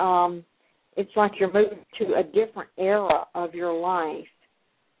 and it's like you're moving to a different era of your life,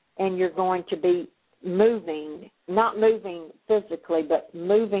 and you're going to be not moving physically, but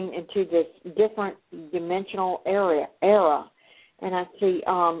moving into this different dimensional era. And I see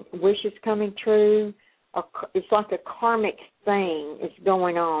wishes coming true. It's like a karmic thing is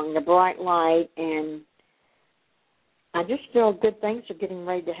going on, the bright light, and I just feel good things are getting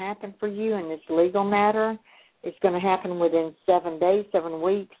ready to happen for you in this legal matter. It's going to happen within 7 days, 7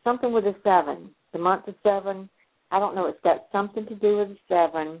 weeks, something with a 7, the month of 7. I don't know. It's got something to do with a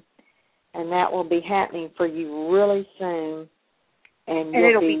 7, and that will be happening for you really soon. And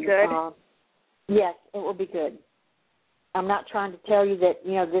it'll be good? Yes, it will be good. I'm not trying to tell you that,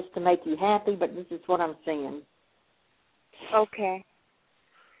 this to make you happy, but this is what I'm seeing. Okay.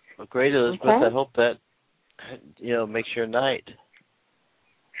 Well, great, Elizabeth. Okay. I hope that, makes your night.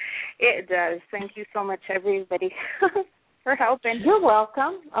 It does. Thank you so much, everybody, for helping. You're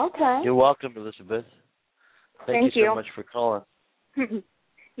welcome. Okay. You're welcome, Elizabeth. Thank you so much for calling.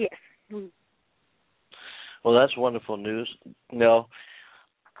 Yes. Well, that's wonderful news.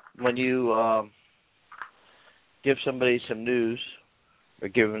 When you give somebody some news or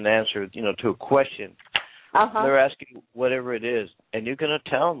give them an answer, to a question, they're asking whatever it is, and you're going to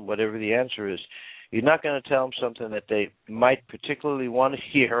tell them whatever the answer is. You're not going to tell them something that they might particularly want to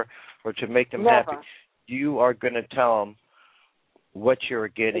hear or to make them happy. You are going to tell them what you're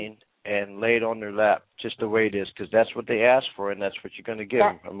getting and lay it on their lap just the way it is, because that's what they asked for, and that's what you're going to give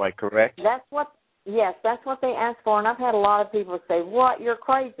them. Am I correct? Yes, that's what they asked for, and I've had a lot of people say, "What? You're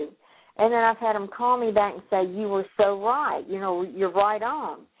crazy." And then I've had them call me back and say, "You were so right. You're right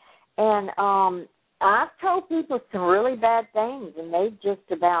on." And I've told people some really bad things, and they've just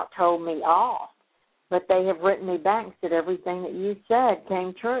about told me off. But they have written me back and said everything that you said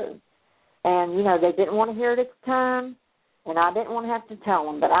came true. And, they didn't want to hear it at the time, and I didn't want to have to tell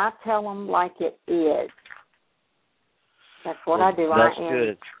them. But I tell them like it is. That's what I do. That's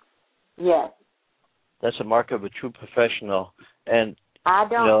good. Yes. That's a mark of a true professional. And I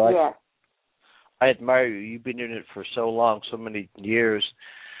don't, yes. I admire you. You've been in it for so long, so many years,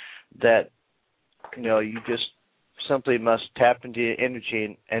 that, you just simply must tap into your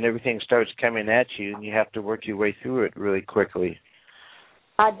energy and everything starts coming at you, and you have to work your way through it really quickly.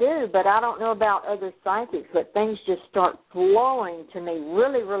 I do, but I don't know about other psychics, but things just start flowing to me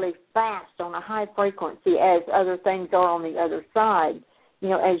really, really fast on a high frequency as other things are on the other side,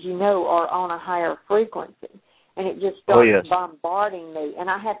 as you know, are on a higher frequency. And it just starts bombarding me, and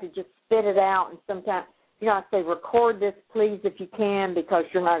I have to just spit it out, and sometimes, I say record this, please, if you can, because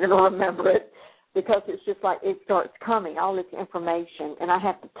you're not going to remember it, because it's just like it starts coming, all this information, and I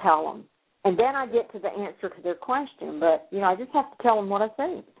have to tell them. And then I get to the answer to their question, but, I just have to tell them what I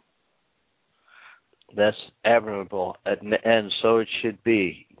think. That's admirable, and so it should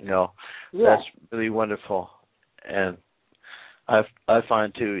be, Yes. That's really wonderful. And I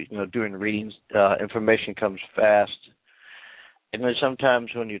find, too, doing readings, information comes fast. And then sometimes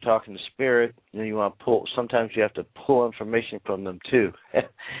when you're talking to spirit, you want to pull, sometimes you have to pull information from them, too.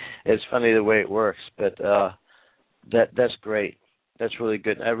 It's funny the way it works, but that's great. That's really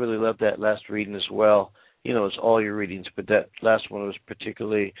good. I really love that last reading as well. It's all your readings, but that last one was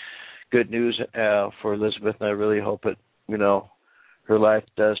particularly good news for Elizabeth, and I really hope it, her life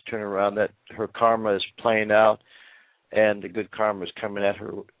does turn around, that her karma is playing out, and the good karma is coming at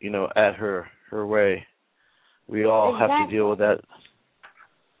her, at her way. We all have to deal with that.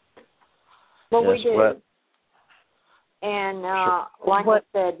 Well, yes, we do. What? And like I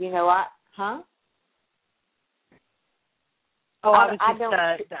said, Oh,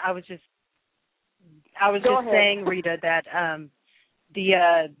 I was just saying, Rita, that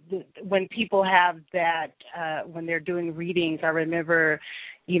when people have that, when they're doing readings, I remember,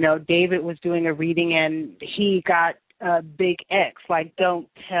 David was doing a reading and he got a big X, like don't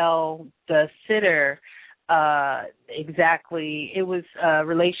tell the sitter exactly. It was a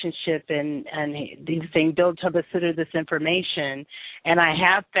relationship, and he was saying don't tell the sitter this information. And I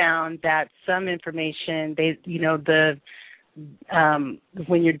have found that some information,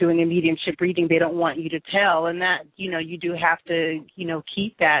 when you're doing a mediumship reading, they don't want you to tell, and that, you do have to,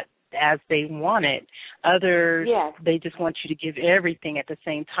 keep that as they want it. Others, yes. They just want you to give everything at the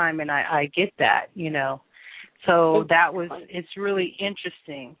same time, and I get that, So it's really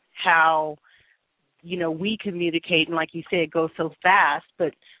interesting how, we communicate, and like you say, it goes so fast,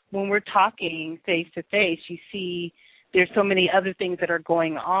 but when we're talking face to face, you see there's so many other things that are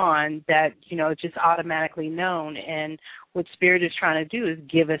going on that, it's just automatically known. And what Spirit is trying to do is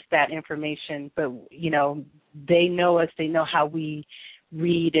give us that information. But, they know us, they know how we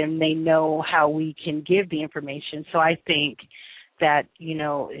read, and they know how we can give the information. So I think that,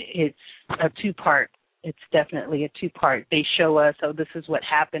 it's a two-part. It's definitely a two-part. They show us, oh, this is what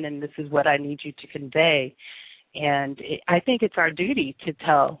happened, and this is what I need you to convey. And I think it's our duty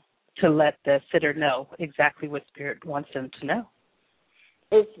to let the sitter know exactly what Spirit wants them to know.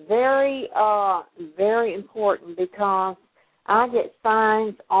 It's very, very important, because I get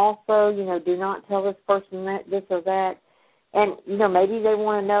signs also, do not tell this person that, this or that. And, maybe they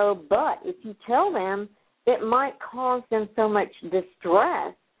want to know, but if you tell them, it might cause them so much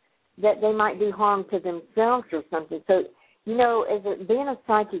distress that they might do harm to themselves or something. So, being a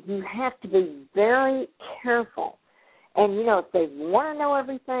psychic, you have to be very careful. And, if they want to know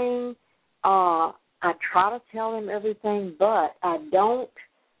everything, I try to tell them everything, but I don't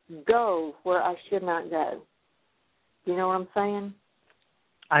go where I should not go. You know what I'm saying?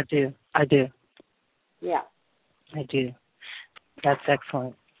 I do. Yeah. I do. That's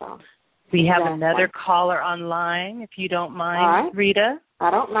excellent. So, we have another caller online, if you don't mind, all right. Rita. I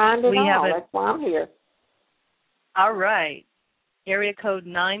don't mind at all. That's why I'm here. All right. Area code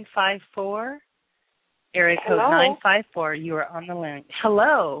 954. Area code Hello. 954. You are on the line.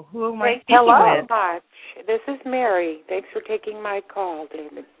 Hello. Who am I speaking Hello. with? Much. This is Mary. Thanks for taking my call,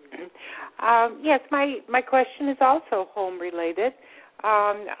 David. Yes, my question is also home related.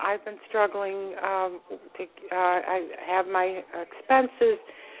 I've been struggling. I have my expenses.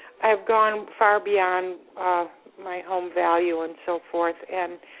 I've gone far beyond my home value and so forth,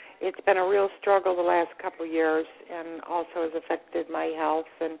 and it's been a real struggle the last couple of years, and also has affected my health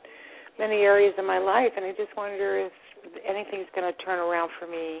and many areas of my life, and I just wonder if anything's going to turn around for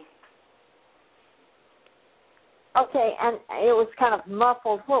me. Okay, and it was kind of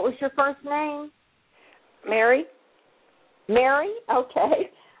muffled. What was your first name? Mary? Mary? Okay.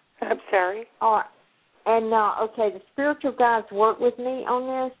 I'm sorry. All right. And, okay, the spiritual guides work with me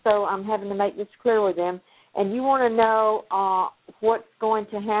on this, so I'm having to make this clear with them. And you want to know what's going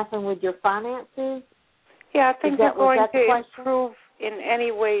to happen with your finances? Yeah, things are going to improve in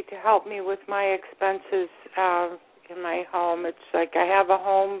any way to help me with my expenses in my home. It's like I have a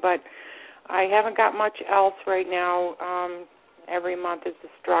home, but I haven't got much else right now. Every month is a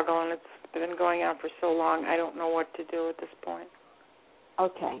struggle, and it's been going on for so long, I don't know what to do at this point.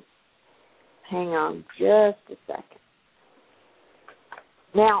 Okay. Hang on just a second.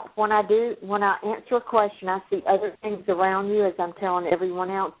 Now, when I answer a question, I see other things around you as I'm telling everyone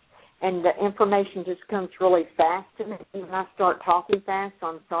else, and the information just comes really fast to me when I start talking fast, so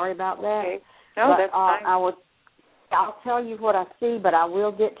I'm sorry about that. Okay. No, that's fine. I'll tell you what I see, but I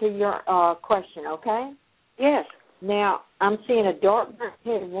will get to your question, okay? Yes. Now, I'm seeing a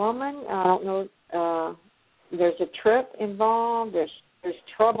dark-haired woman. I don't know. There's a trip involved. There's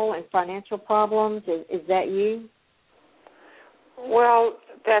trouble and financial problems. Is that you? Well,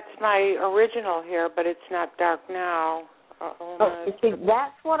 that's my original hair, but it's not dark now. See,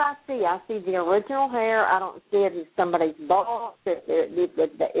 that's what I see. I see the original hair. I don't see it as somebody's boss,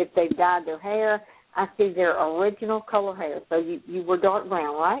 if they've dyed their hair. I see their original color hair. So you were dark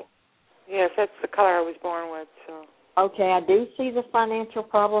brown, right? Yes, that's the color I was born with. So. Okay, I do see the financial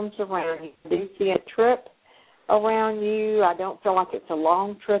problems around you. I do see a trip around you. I don't feel like it's a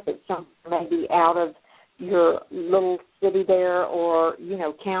long trip. It's something maybe out of your little city there or,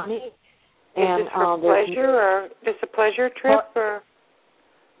 county. And, is this for pleasure or just a pleasure trip? Or?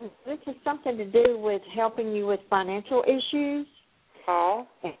 This is something to do with helping you with financial issues. Oh.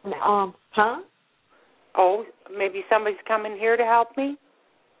 And, Oh, maybe somebody's coming here to help me?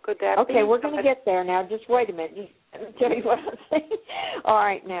 Could that be? Okay, we're going to get there now. Just wait a minute. Just let me tell you what I'm saying. All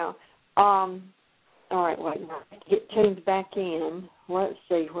right, now. All right, wait. Now, get tuned back in. Let's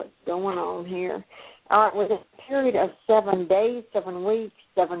see what's going on here. All right, with a period of 7 days, 7 weeks,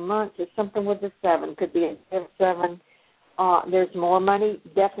 7 months, it's something with the 7. Could be a 7. There's more money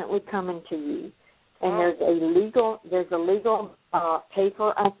definitely coming to you. And there's a legal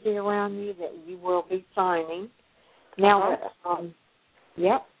paper I see around you that you will be signing. Now,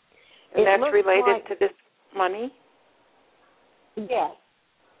 yep. And that's related to this money? Yes.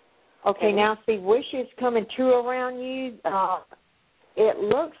 Okay, now see, wishes coming true around you. It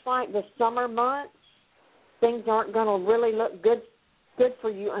looks like the summer months, things aren't going to really look good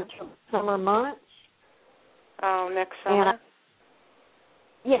for you until the summer months. Oh, next summer?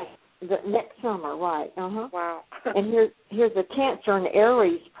 Yes, the next summer, right. Wow. And here's a Cancer and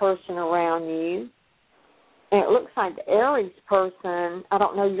Aries person around you. And it looks like the Aries person, I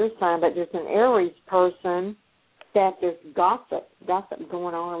don't know your sign, but there's an Aries person that there's gossip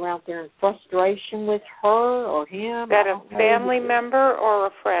going on around there and frustration with her or him. Is that a family member or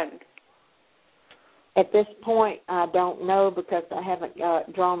a friend? At this point, I don't know because I haven't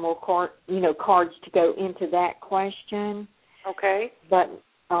drawn more cards to go into that question. Okay. But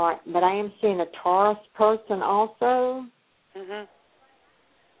I am seeing a Taurus person also. Mhm.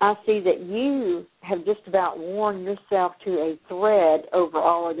 I see that you have just about worn yourself to a thread over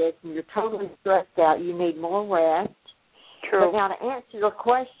all of this, and you're totally stressed out. You need more rest. True. But now to answer your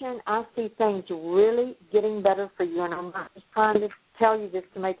question, I see things really getting better for you, and I'm not just trying to tell you this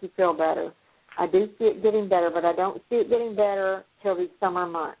to make you feel better. I do see it getting better, but I don't see it getting better till these summer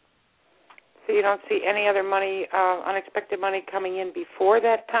months. So you don't see any other money, unexpected money coming in before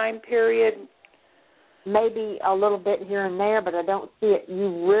that time period? Maybe a little bit here and there, but I don't see it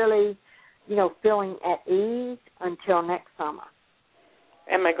you really, feeling at ease until next summer.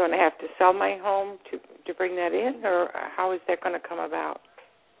 Am I going to have to sell my home to bring that in, or how is that going to come about?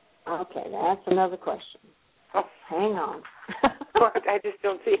 Okay, that's another question. Oh. Hang on. I just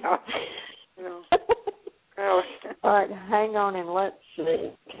don't see how. All right, hang on and let's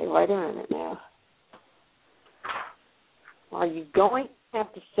see. Okay, wait a minute now. Are you going to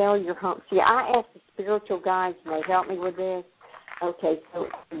have to sell your home? See, I asked the spiritual guides, and they help me with this. Okay, so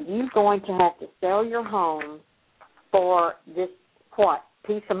are you going to have to sell your home for this,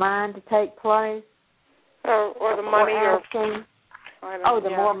 peace of mind to take place? Or the money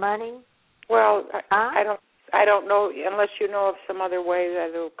more money? Well, I don't know unless you know of some other way that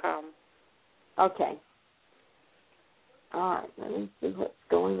it'll come. Okay. All right, let me see what's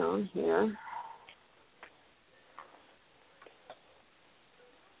going on here.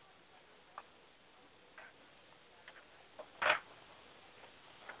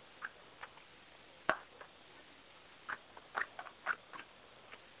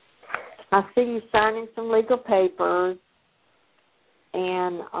 I see you signing some legal papers,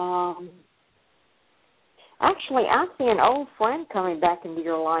 and actually, I see an old friend coming back into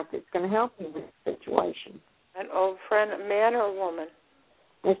your life that's going to help you with the situation. An old friend, a man or a woman?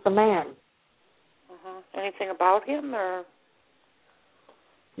 It's a man. Anything about him, or?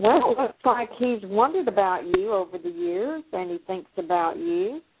 Well, it looks like he's wondered about you over the years, and he thinks about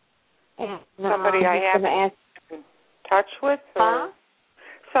you. And, somebody I haven't been in touch with? Or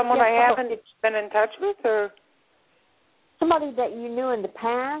someone I haven't been in touch with? Or somebody that you knew in the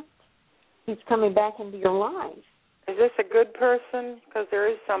past, he's coming back into your life. Is this a good person? Because there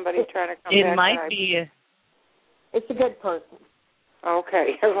is somebody trying to come back. It might be. It's a good person.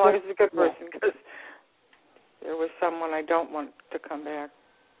 Okay, as long as it's a good person, because there was someone I don't want to come back.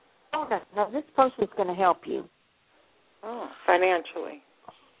 Okay, now this person's going to help you. Oh, financially?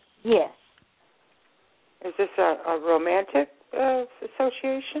 Yes. Is this a romantic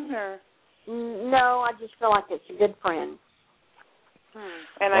association, or? No, I just feel like it's a good friend.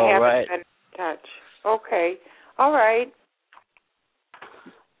 And I haven't been in touch. Okay. All right.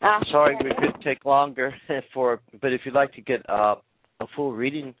 Sorry we couldn't take longer but if you'd like to get a full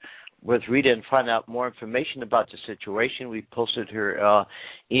reading with Rita and find out more information about the situation, we posted her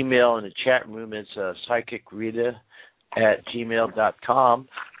email in the chat room. It's psychicrita@gmail.com.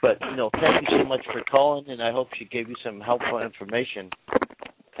 But, thank you so much for calling, and I hope she gave you some helpful information.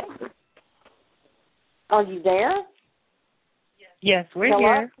 Are you there? Yes, we're Hello?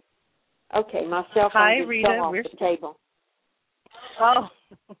 here. Okay, my cell phone Hi, just Rita. fell off We're the table. Oh.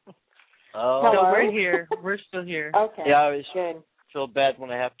 Oh. No, we're here. We're still here. Okay. Yeah, I always good. feel bad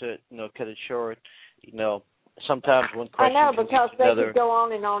when I have to, cut it short. Sometimes one question. I know, because they another. could go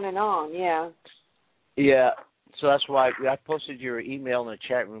on and on and on, yeah. Yeah, so that's why I posted your email in the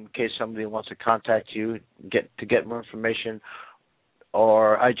chat room in case somebody wants to contact you to get more information.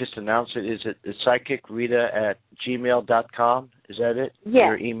 Or I just announced it. Is it psychicrita@gmail.com? Is that it? Yes,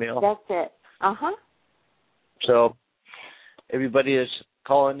 your email? that's it. Uh-huh. So everybody is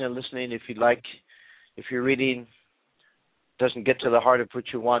calling and listening. If your reading doesn't get to the heart of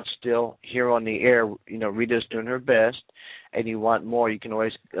what you want still here on the air, Rita's doing her best, and you want more, you can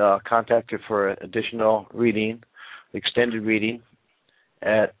always contact her for additional reading, extended reading,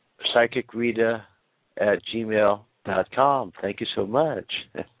 at psychicrita@gmail.com. Thank you so much.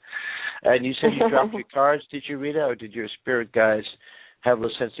 And you said you dropped your cards, did you, Rita, or did your spirit guides have a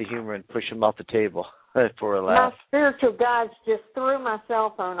sense of humor and push them off the table for a laugh? My spiritual guides just threw my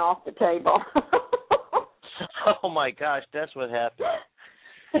cell phone off the table. Oh, my gosh, that's what happened.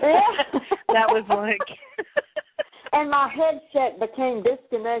 That was like... And my headset became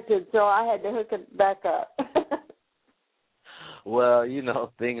disconnected, so I had to hook it back up. Well,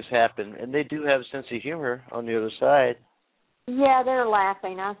 things happen, and they do have a sense of humor on the other side. Yeah, they're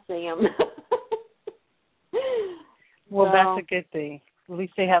laughing. I see them. Well, that's a good thing. At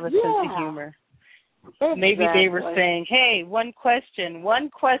least they have a sense of humor. Exactly. Maybe they were saying, hey, one question,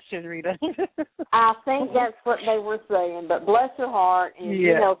 Rita. I think that's what they were saying, but bless her heart. And,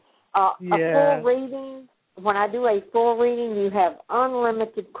 a full reading, when I do a full reading, you have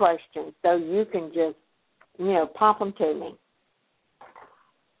unlimited questions, so you can just, pop them to me.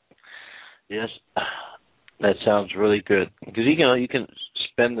 Yes, that sounds really good. Because, you can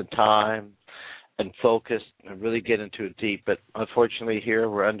spend the time and focus and really get into it deep. But unfortunately here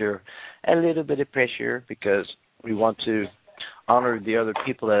we're under a little bit of pressure because we want to honor the other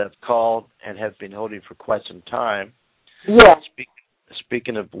people that have called and have been holding for quite some time. Yes.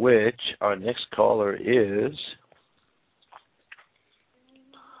 Speaking of which, our next caller is...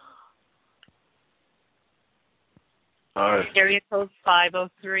 Area code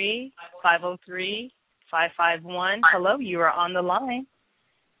 503-551. Hello, you are on the line.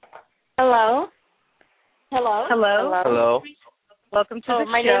 Hello. Hello. Hello. Welcome to the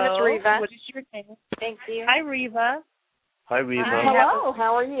my show. name is Reva. What is your name? Thank you. Hi, Reva. Hi, Reva. Hello.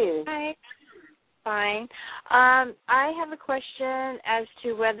 How are you? Hi. Fine. I have a question as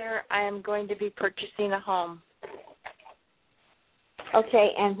to whether I am going to be purchasing a home.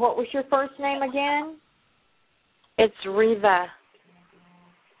 Okay, and what was your first name again? It's Reva.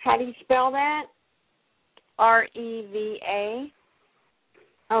 How do you spell that? R-E-V-A.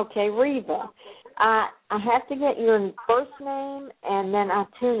 Okay, Reva. I have to get your first name, and then I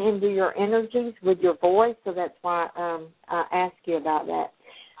tune into your energies with your voice, so that's why I asked you about that.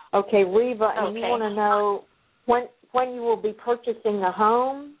 Okay, Reva, and you want to know when you will be purchasing a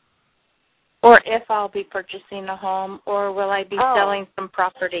home? Or if I'll be purchasing a home, or will I be selling some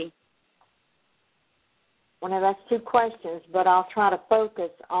property? Well, now that's two questions, but I'll try to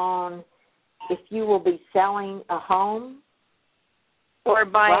focus on if you will be selling a home. Or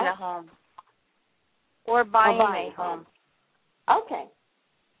buying a home. Or buying a home. Okay.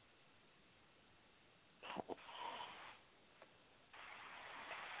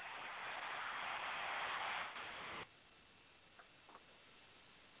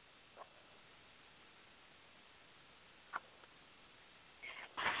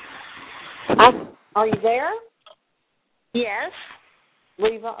 Are you there? Yes.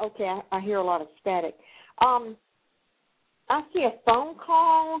 Reva, okay, I hear a lot of static. I see a phone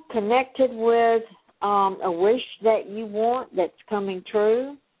call connected with a wish that you want that's coming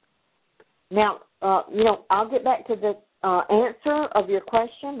true. Now, I'll get back to the answer of your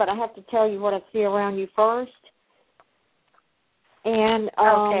question, but I have to tell you what I see around you first. And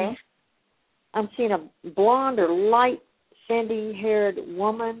I'm seeing a blonde or light sandy-haired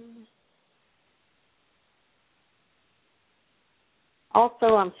woman.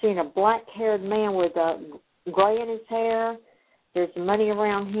 Also, I'm seeing a black-haired man with a gray in his hair, There's money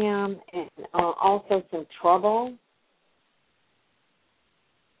around him and also some trouble.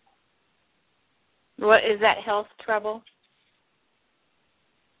 What is that, health trouble?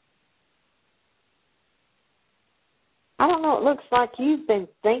 I don't know. It looks like you've been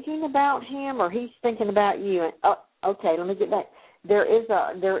thinking about him, or he's thinking about you. And okay, let me get back. There is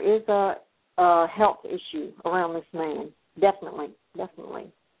a health issue around this man. Definitely.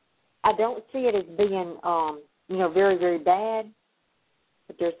 I don't see it as being very, very bad,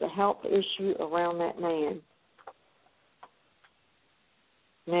 but there's a health issue around that man.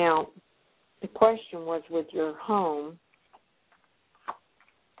 Now, the question was with your home,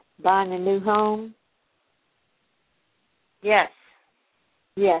 buying a new home. Yes.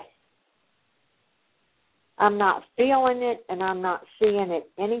 I'm not feeling it, and I'm not seeing it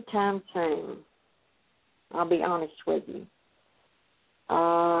anytime soon. I'll be honest with you.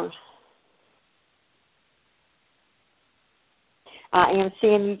 I am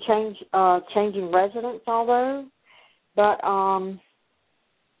seeing you changing residence, although, but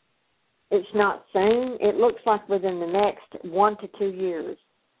it's not soon. It looks like within the next 1 to 2 years.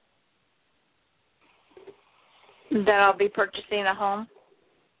 That I'll be purchasing a home?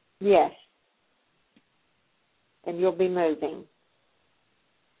 Yes. And you'll be moving.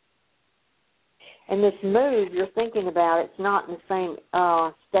 And this move you're thinking about, it's not in the same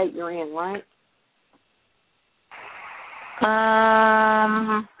state you're in, right?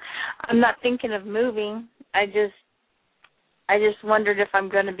 I'm not thinking of moving. I just wondered if I'm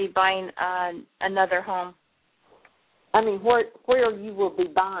going to be buying another home. I mean, where you will be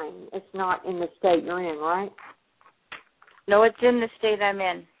buying, it's not in the state you're in, right? No, it's in the state I'm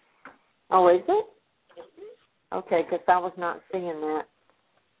in. Oh, is it? Okay, because I was not seeing that.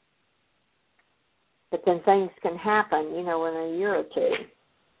 But then things can happen, in a year or two.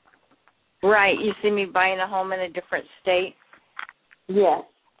 Right. You see me buying a home in a different state? Yes.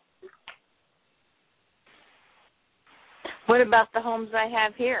 What about the homes I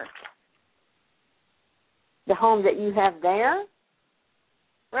have here? The home that you have there?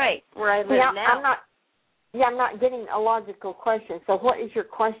 Right, where I live now. I'm not getting a logical question. So what is your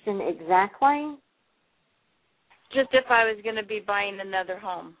question exactly? Just if I was going to be buying another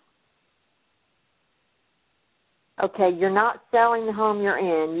home. Okay, you're not selling the home you're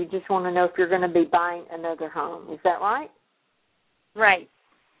in. You just want to know if you're going to be buying another home. Is that right? Right.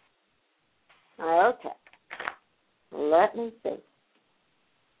 Okay. Let me see.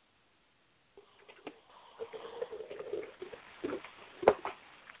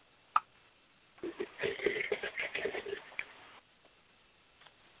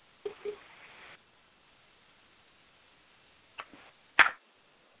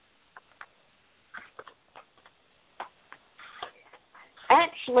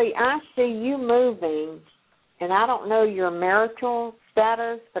 Actually, I see you moving, and I don't know your marital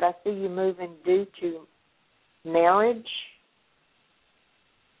status, but I see you moving due to marriage.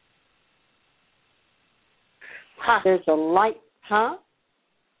 Huh. There's a light, huh?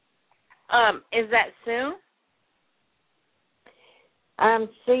 Is that soon? I'm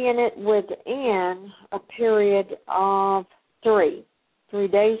seeing it within a period of 3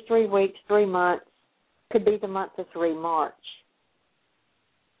 days, 3 weeks, 3 months. Could be the month of 3 March.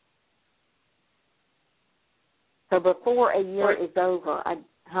 So before a year is over,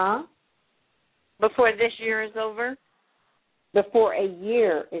 Before this year is over? Before a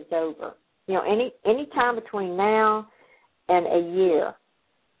year is over. Any time between now and a year,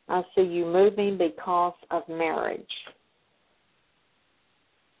 I see you moving because of marriage.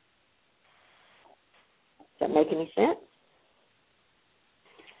 Does that make any sense?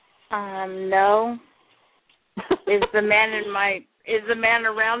 No. Is the man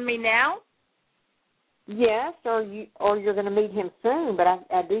around me now? Yes, or you're going to meet him soon. But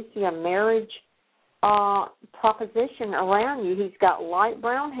I do see a marriage proposition around you. He's got light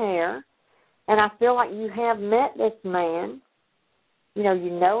brown hair, and I feel like you have met this man. You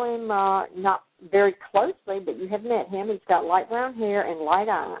know him not very closely, but you have met him. He's got light brown hair and light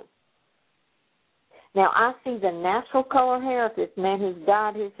eyes. Now, I see the natural color hair. If this man has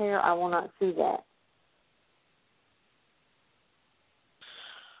dyed his hair, I will not see that.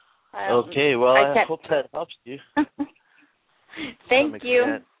 Okay, well, I hope that helps you. Thank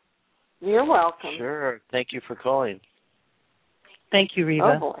you. You're welcome. Sure. Thank you for calling. Thank you,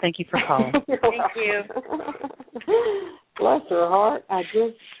 Reva. Oh, thank you for calling. Thank you. Bless her heart. I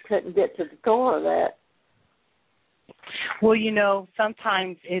just couldn't get to the core of that. Well,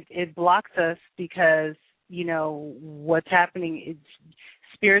 sometimes it blocks us because, what's happening is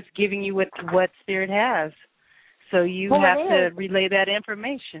Spirit's giving you what Spirit has. So you have to relay that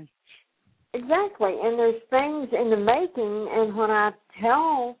information. Exactly, and there's things in the making, and when I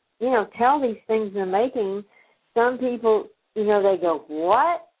tell these things in the making, some people, they go,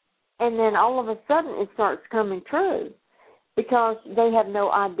 what? And then all of a sudden it starts coming true because they have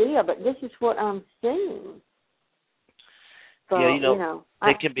no idea, but this is what I'm seeing. So, yeah,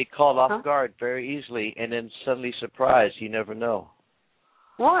 they can be caught off guard very easily and then suddenly surprised. You never know.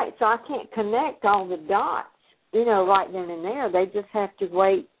 Right, so I can't connect all the dots, right then and there. They just have to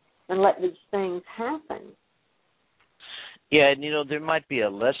wait and let these things happen. Yeah, and, there might be a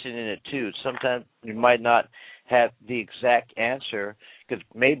lesson in it, too. Sometimes you might not have the exact answer because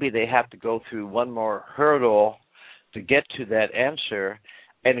maybe they have to go through one more hurdle to get to that answer.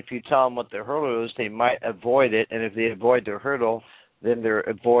 And if you tell them what the hurdle is, they might avoid it. And if they avoid the hurdle, then they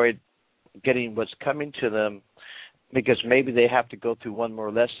avoid getting what's coming to them because maybe they have to go through one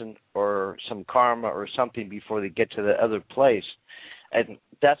more lesson or some karma or something before they get to the other place. And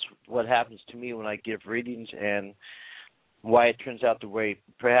that's what happens to me when I give readings and why it turns out the way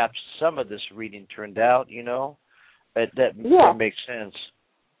perhaps some of this reading turned out, that makes sense.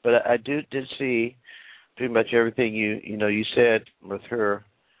 But I did see pretty much everything you said with her.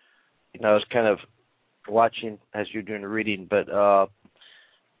 I was kind of watching as you're doing the reading, but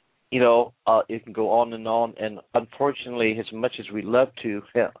it can go on, and unfortunately, as much as we love to,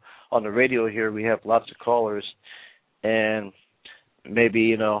 on the radio here, we have lots of callers, and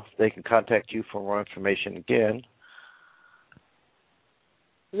maybe, they can contact you for more information again.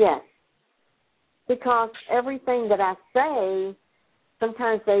 Yes, because everything that I say,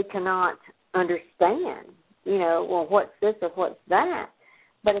 sometimes they cannot understand, well, what's this or what's that.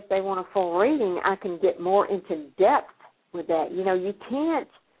 But if they want a full reading, I can get more into depth with that. You can't,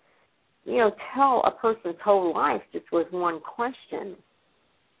 tell a person's whole life just with one question.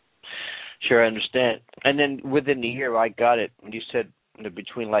 Sure, I understand. And then within the year, I got it. When you said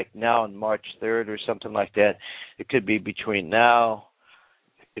between like now and March 3rd or something like that, it could be between now,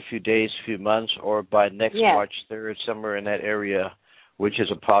 a few days, a few months, or by next March 3rd, somewhere in that area, which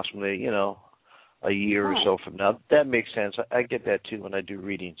is approximately, a year or so from now. That makes sense. I get that, too, when I do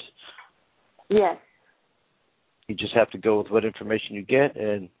readings. Yes. You just have to go with what information you get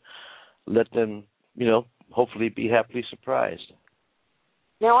and let them, hopefully be happily surprised.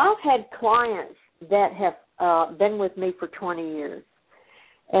 Now, I've had clients that have been with me for 20 years,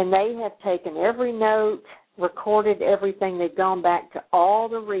 and they have taken every note, recorded everything. They've gone back to all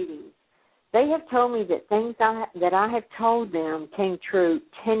the readings. They have told me that things that I have told them came true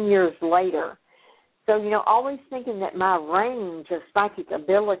 10 years later. So, always thinking that my range of psychic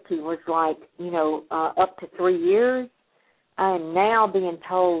ability was like, up to 3 years, I am now being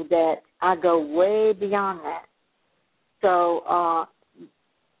told that I go way beyond that. So,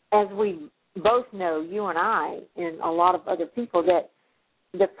 as we both know, you and I and a lot of other people, that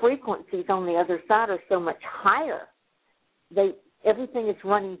the frequencies on the other side are so much higher. Everything is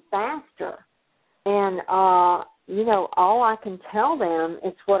running faster. And, all I can tell them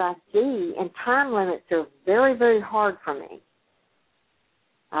is what I see, and time limits are very, very hard for me.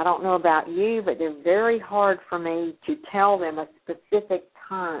 I don't know about you, but they're very hard for me to tell them a specific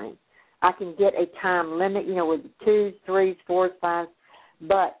time. I can get a time limit, with 2s, 3s, 4s, 5s,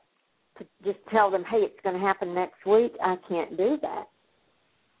 but to just tell them, hey, it's going to happen next week, I can't do that.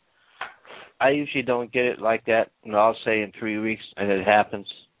 I usually don't get it like that. I'll say in 3 weeks, and it happens,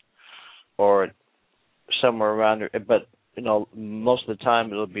 or somewhere around there. But, most of the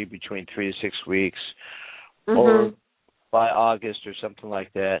time it'll be between 3 to 6 weeks, or by August or something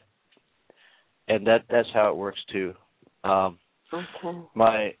like that. And that's how it works, too.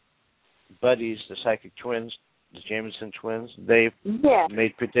 My buddies, the psychic twins, the Jameson twins, they've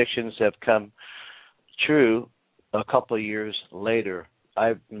made predictions that have come true a couple of years later.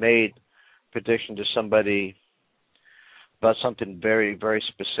 I've made prediction to somebody about something very, very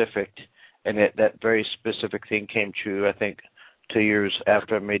specific, and that very specific thing came true, I think, 2 years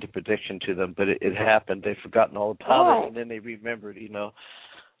after I made the prediction to them. But it happened. They've forgotten all about it, and then they remembered, It's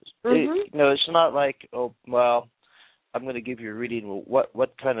not like, oh, well, I'm going to give you a reading. Well,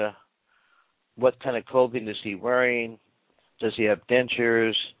 what kind of clothing is he wearing? Does he have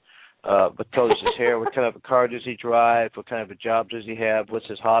dentures? What color is his hair? What kind of a car does he drive? What kind of a job does he have? What's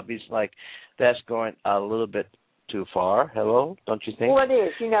his hobbies like? That's going a little bit too far. Hello? Don't you think? Well, it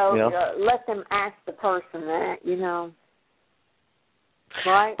is. Let them ask the person that,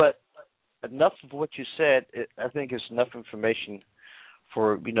 Right? But enough of what you said, I think is enough information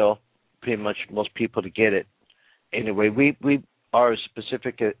for, pretty much most people to get it. Anyway, we are as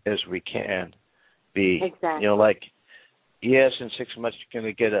specific as we can be. Exactly. Yes, in 6 months you're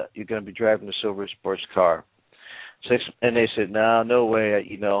going to be driving a silver sports car. And they said, no way,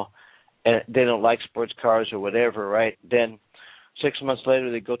 and they don't like sports cars or whatever, right? Then 6 months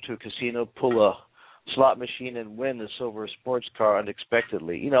later, they go to a casino, pull a slot machine, and win the silver sports car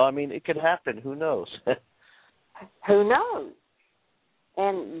unexpectedly. You know, I mean, it could happen. Who knows? Who knows?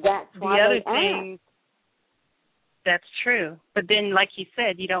 And that's why the other thing. That's true. But then, like you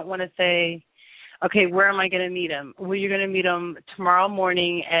said, you don't want to say, okay, where am I going to meet him? Well, you're going to meet him tomorrow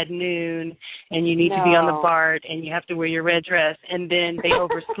morning at noon, and you need to be on the BART, and you have to wear your red dress, and then they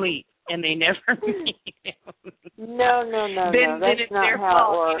oversleep, and they never meet him. No. Then it's not their how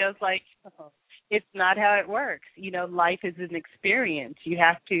fault. it works. You know, it's like, it's not how it works. You know, life is an experience. You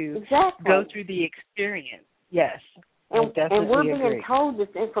have to go through the experience. Yes. And we're being told this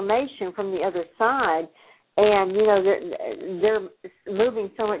information from the other side. And, you know, they're moving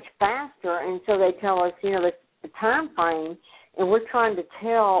so much faster, and so they tell us, you know, the time frame, and we're trying to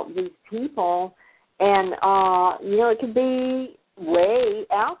tell these people, and, you know, it could be way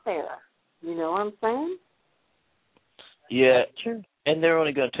out there. You know what I'm saying? Yeah, true. And they're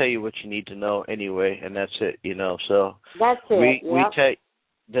only going to tell you what you need to know anyway, and that's it, you know. So that's it. We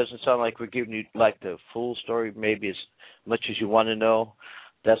doesn't sound like we're giving you, like, the full story, maybe as much as you want to know.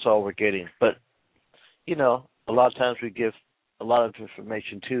 That's all we're getting. But you know, a lot of times we give a lot of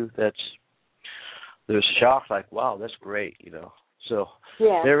information too. There's shock, like, wow, that's great, you know. So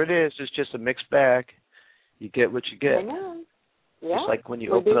there it is. It's just a mixed bag. You get what you get. I know. Yeah. It's like when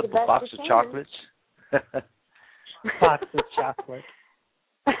you open up a box of chocolates. Box of chocolate.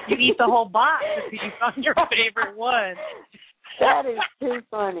 You eat the whole box if you found your favorite one. That is too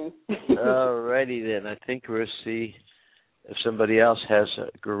funny. All righty then. I think we'll see if somebody else has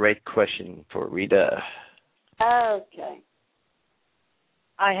a great question for Rita. Okay.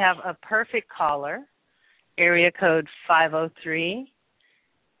 I have a perfect caller, area code 503.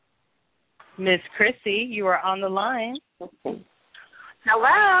 Miss Chrissy, you are on the line.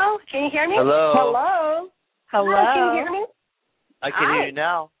 Hello. Can you hear me? Hello. Hello. Hi, can you hear me? I can hear you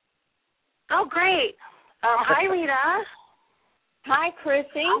now. Oh, great. Hi, Rita. Hi,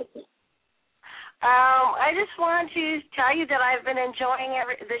 Chrissy. I just want to tell you that I've been enjoying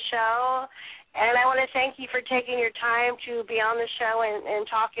the show, and I want to thank you for taking your time to be on the show and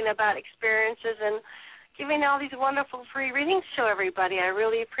talking about experiences and giving all these wonderful free readings to everybody. I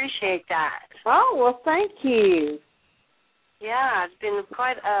really appreciate that. Oh, well, thank you. Yeah, it's been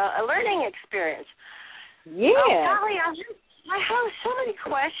quite a learning experience. Yeah. Golly, I have so many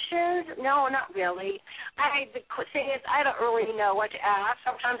questions. No, not really. The thing is, I don't really know what to ask.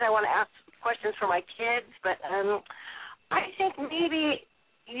 Sometimes I want to ask questions for my kids, but I think maybe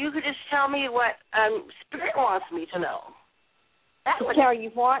you could just tell me what Spirit wants me to know. That would tell you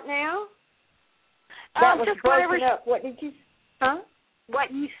what now? That was just broken up. What did you? Huh?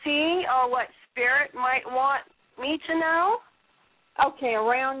 What you see or what Spirit might want me to know? Okay,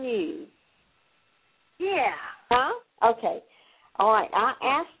 around you. Yeah. Huh? Okay. All right. I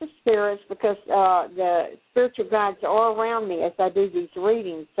ask the spirits because the spiritual guides are around me as I do these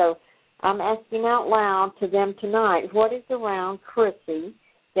readings, so I'm asking out loud to them tonight, what is around Chrissy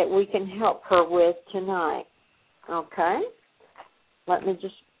that we can help her with tonight? Okay? Let me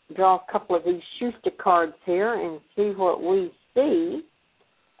just draw a couple of these Shustah cards here and see what we see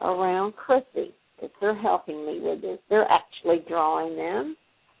around Chrissy, if they're helping me with this. They're actually drawing them.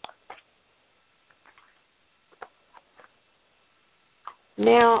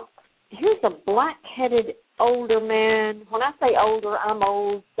 Now, here's a black-headed older man. When I say older, I'm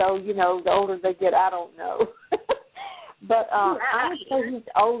old, so, you know, the older they get, I don't know. But I would say he's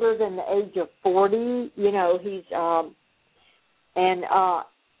older than the age of 40. You know, he's, and I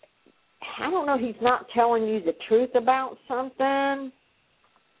don't know, he's not telling you the truth about something.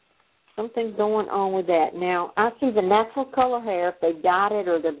 Something's going on with that. Now, I see the natural color hair, if they dyed it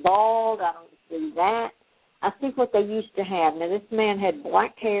or they're bald, I don't see that. I see what they used to have. Now, this man had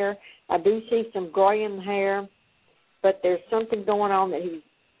black hair. I do see some gray in the hair, but there's something going on that he's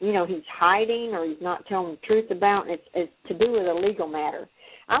hiding or he's not telling the truth about, and it's to do with a legal matter.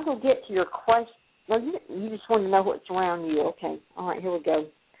 I will get to your question. Well, you just want to know what's around you. Okay. All right, here we go.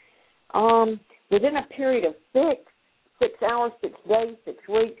 Within a period of 6 hours, 6 days, 6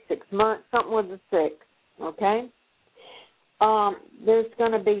 weeks, 6 months, something with the 6, okay? There's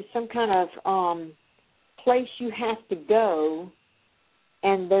going to be some kind of place you have to go,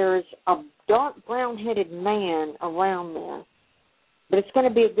 and there's a dark brown-headed man around this. But it's going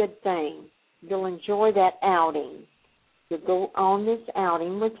to be a good thing. You'll enjoy that outing. You'll go on this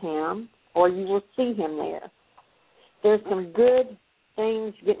outing with him, or you will see him there. There's some good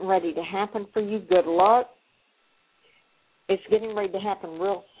things getting ready to happen for you. Good luck. It's getting ready to happen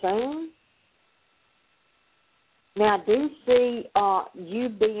real soon. Now, I do see you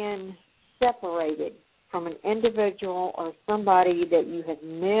being separated from an individual or somebody that you have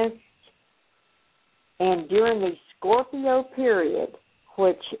missed. And during the Scorpio period,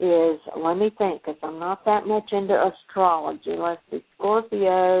 which is, let me think, because I'm not that much into astrology. Let's see,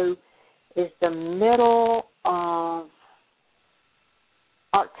 Scorpio is the middle of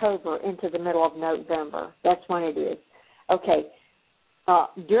October into the middle of November. That's when it is. Okay.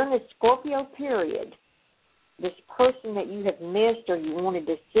 During the Scorpio period, this person that you have missed or you wanted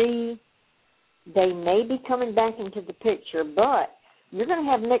to see, they may be coming back into the picture, but you're going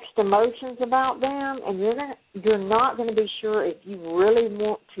to have mixed emotions about them, and you're not going to be sure if you really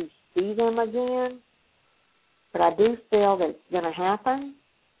want to see them again. But I do feel that it's going to happen.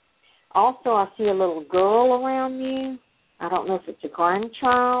 Also, I see a little girl around you. I don't know if it's a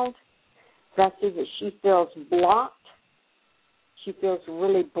grandchild, but I see that she feels blocked. She feels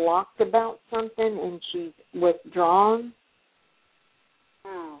really blocked about something, and she's withdrawn.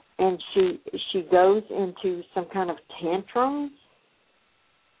 Oh. And she goes into some kind of tantrums.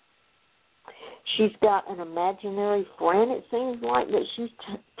 She's got an imaginary friend, it seems like, that she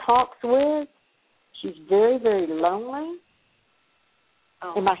talks with. She's very, very lonely.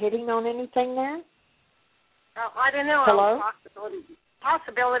 Oh. Am I hitting on anything there? I don't know. Hello?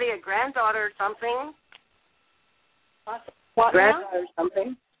 Possibility a granddaughter or something. What Granddaughter or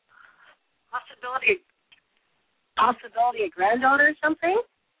something. Possibility a granddaughter or something?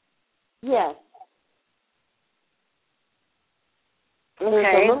 Yes. Okay. There's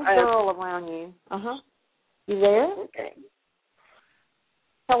a little girl around you. Uh-huh. You there? Okay.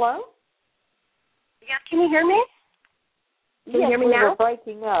 Hello? Yeah, can you hear me? Can you hear me now? We're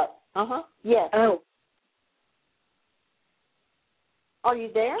breaking up. Uh-huh. Yes. Oh. Are you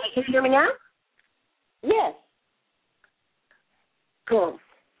there? Can you hear me now? Yes. Cool.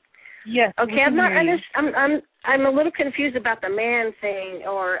 Yes. Okay, I'm not. I'm a little confused about the man thing,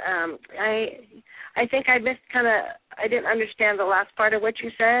 or I think I missed I didn't understand the last part of what you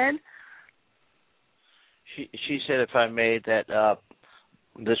said. She said, if I may, that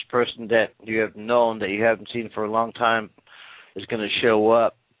this person that you have known that you haven't seen for a long time is going to show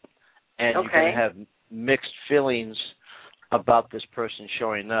up, and you're going to have mixed feelings about this person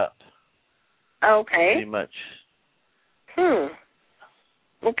showing up. Okay. Pretty much.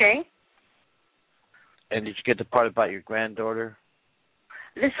 Okay. And did you get the part about your granddaughter?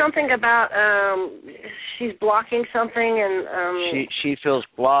 There's something about she's blocking something, and she feels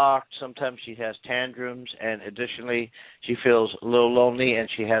blocked. Sometimes she has tantrums, and additionally, she feels a little lonely, and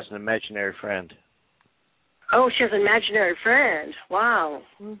she has an imaginary friend. Oh, she has an imaginary friend. Wow.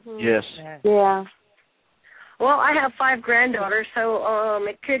 Mm-hmm. Yes. Yeah. Well, I have 5 granddaughters, so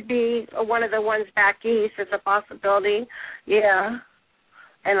it could be one of the ones back east. It's a possibility. Yeah.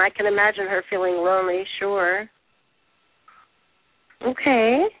 And I can imagine her feeling lonely, sure.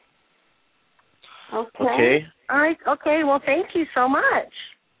 Okay. Okay. All right. Okay. Well, thank you so much.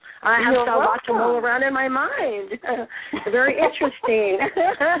 I have a lot to roll around in my mind. Very interesting.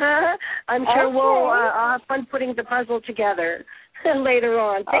 I'm sure I'll have fun putting the puzzle together later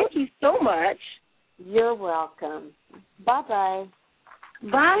on. Thank you so much. You're welcome. Bye-bye.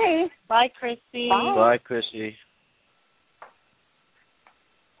 Bye. Bye, Chrissy. Bye, Chrissy.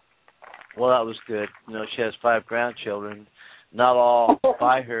 Well, that was good. You know, she has 5 grandchildren, not all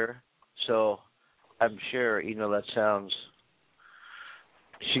by her, so I'm sure, that sounds,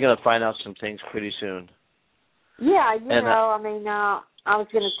 she's going to find out some things pretty soon. Yeah, I was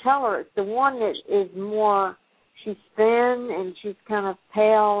going to tell her it's the one that is more, she's thin and she's kind of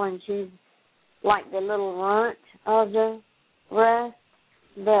pale and she's like the little runt of the rest,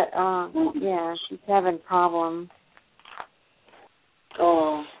 but, yeah, she's having problems.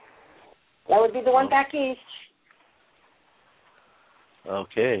 Oh. That would be the one back east.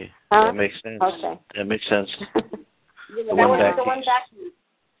 Okay. Huh? That makes sense. Okay. That makes sense. The one back east.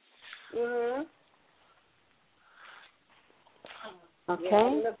 Mm-hmm. Okay. Yeah, I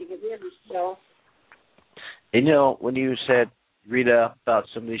don't know if you can hear me still. And when you said, Rita, about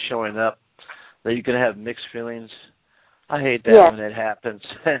somebody showing up, that you're going to have mixed feelings, I hate that when it happens.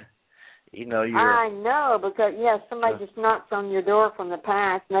 I know, because, somebody just knocks on your door from the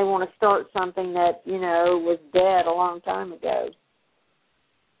past and they want to start something that, was dead a long time ago.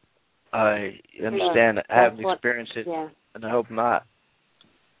 I understand. I haven't experienced it, and I hope not.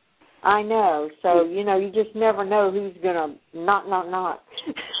 I know. So, you just never know who's going to knock.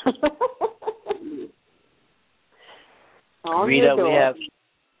 Rita,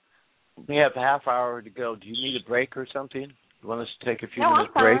 we have a half hour to go. Do you need a break or something? You want us to take a few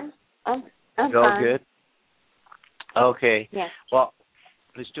minutes break? I'm all fine. Good? Okay. Yes. Well,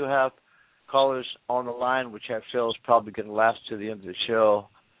 we still have callers on the line, which I feel is probably going to last to the end of the show.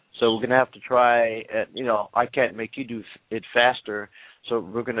 So we're going to have to try, I can't make you do it faster, so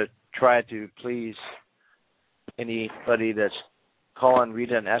we're going to try to please anybody that's calling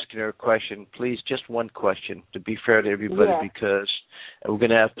Rita and asking her a question, please just one question to be fair to everybody, because we're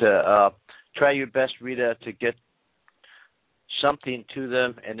going to have to try your best, Rita, to get something to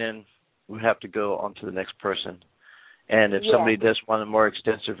them, and then we'll have to go on to the next person. And if somebody does want a more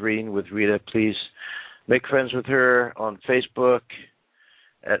extensive reading with Rita, please make friends with her on Facebook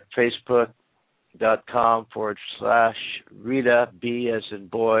at facebook.com/Rita, B as in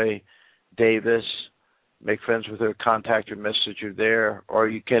boy, Davis. Make friends with her, contact her, message her there, or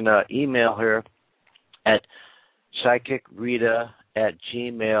you can email her at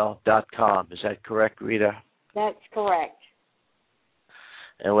psychicrita@gmail.com. Is that correct, Rita? That's correct.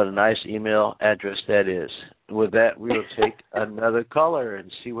 And what a nice email address that is. With that, we will take another caller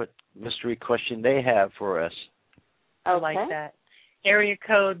and see what mystery question they have for us. I like that. Area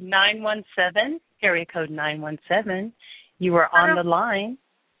code 917. Area code 917. You are on the line.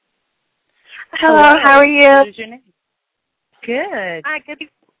 Hello, how are you? What is your name? Good. Hi, good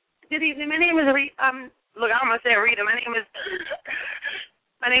evening. My name is Rita. Look, I'm going to say Rita. My name is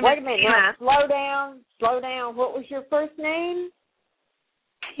Wait a minute. Tina. Now, slow down. What was your first name?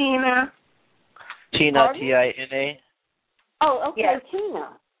 Tina. Tina, Pardon? Tina. Oh, okay, Yes.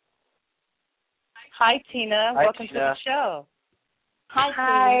 Tina. Hi, Tina. Welcome to the show.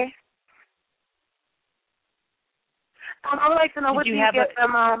 Hi. Tina. I would like to know what do you get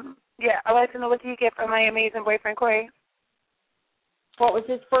from I'd like to know what do you get from my amazing boyfriend Corey. What was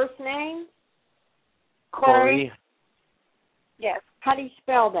his first name? Corey. Yes. How do you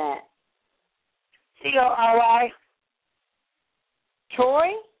spell that? Cory. Troy?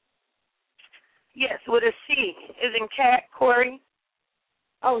 Yes, with a C. Is in cat, Corey.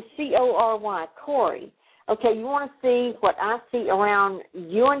 Oh, Cory. Corey. Okay, you want to see what I see around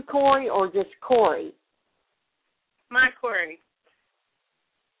you and Corey, or just Corey? My Corey.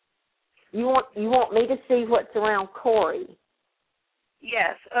 You want me to see what's around Corey?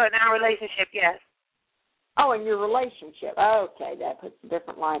 Yes. In our relationship, yes. Oh, in your relationship. Okay, that puts a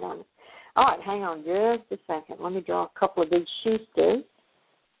different light on it. All right, hang on just a second. Let me draw a couple of these Shustahs.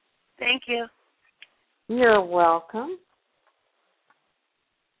 Thank you. You're welcome.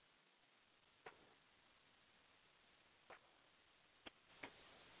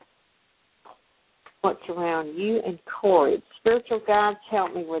 What's around you and Corey? Spiritual guides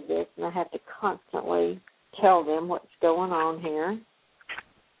help me with this, and I have to constantly tell them what's going on here.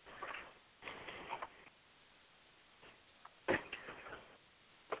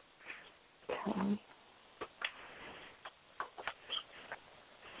 Okay.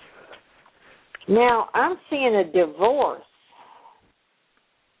 Now, I'm seeing a divorce.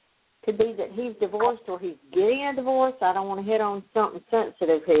 Could be that he's divorced or he's getting a divorce. I don't want to hit on something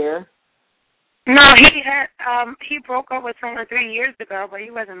sensitive here. No, he broke up with someone 3 years ago, but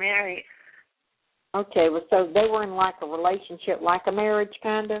he wasn't married. Okay, well, so they were in like a relationship, like a marriage,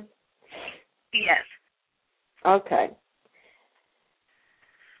 kind of? Yes. Okay.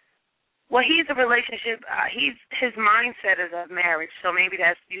 Well, he's a relationship. His mindset is of marriage, so maybe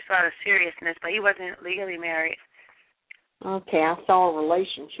you saw the seriousness, but he wasn't legally married. Okay, I saw a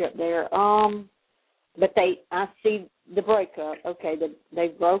relationship there. But I see the breakup. Okay,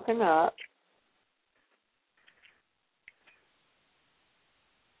 they've broken up.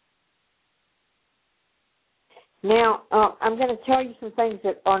 Now, I'm going to tell you some things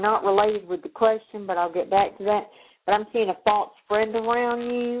that are not related with the question, but I'll get back to that. But I'm seeing a false friend around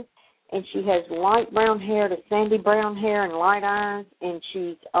you, and she has light brown hair to sandy brown hair and light eyes, and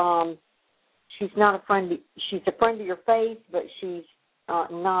she's not a friend. She's a friend of your face, but she's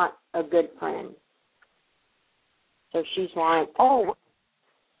not a good friend. So she's like, oh,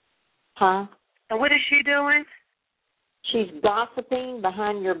 huh? And what is she doing? She's gossiping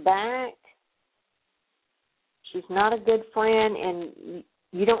behind your back. She's not a good friend, and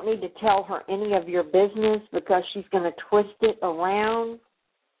you don't need to tell her any of your business because she's going to twist it around.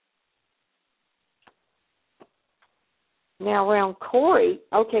 Now, around Corey,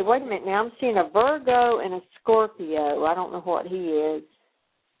 okay, wait a minute. Now I'm seeing a Virgo and a Scorpio. I don't know what he is.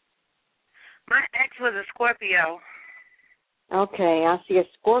 My ex was a Scorpio. Okay, I see a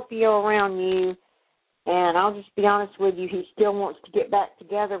Scorpio around you, and I'll just be honest with you, he still wants to get back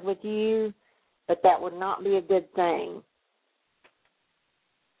together with you, but that would not be a good thing.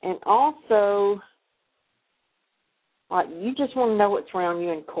 And also, you just want to know what's around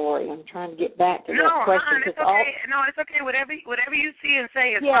you and Corey. I'm trying to get back to that question. It's okay. No, it's okay. Whatever you see and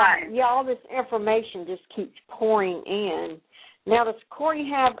say is fine. Yeah, all this information just keeps pouring in. Now, does Corey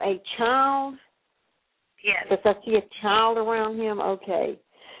have a child? Yes. Because I see a child around him. Okay.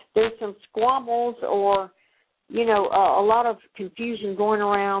 there's some squabbles or, a lot of confusion going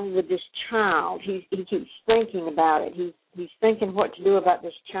around with this child. He keeps thinking about it. He's thinking what to do about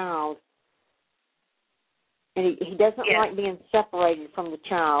this child. And he doesn't like being separated from the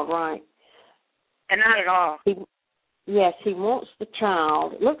child, right? And not at all. Yes, he wants the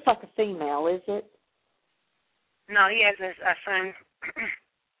child. It looks like a female, is it? No, he has a son.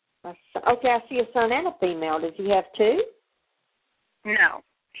 Okay, I see a son and a female. Does he have two? No,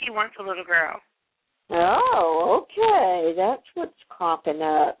 he wants a little girl. Oh, okay. That's what's cropping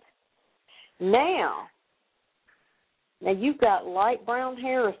up. Now you've got light brown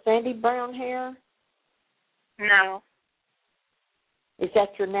hair or sandy brown hair? No. Is that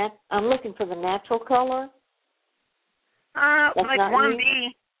your I'm looking for the natural color. Like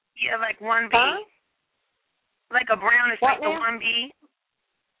 1B. Yeah, like 1B. Huh? Like a brown is what like now? the 1B.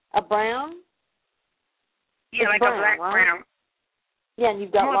 A brown? Yeah, like brown, a black right? brown. Yeah, and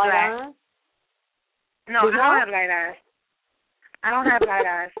you've got More light black. eyes? No, I don't have light eyes. I don't have light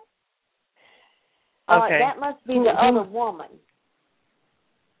eyes. Okay. That must be the other woman.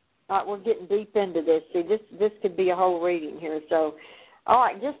 All right, we're getting deep into this. See, this could be a whole reading here. So, all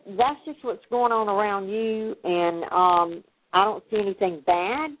right, that's just what's going on around you, and I don't see anything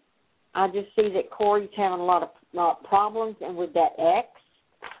bad. I just see that Corey's having a lot of problems, and with that ex.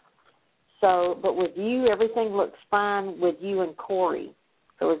 So, but with you, everything looks fine with you and Corey.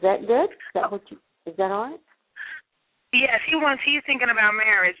 So, is that good? Is that all right? Yes, he's thinking about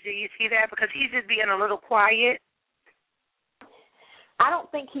marriage. Do you see that? Because he's just being a little quiet. I don't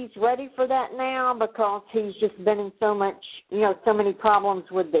think he's ready for that now because he's just been in so many problems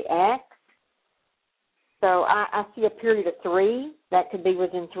with the ex. So I see a period of 3. That could be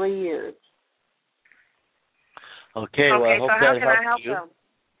within 3 years. Okay, well, I hope so how that can I helps help you. him?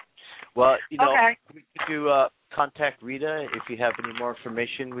 Well, Okay. if you contact Rita, if you have any more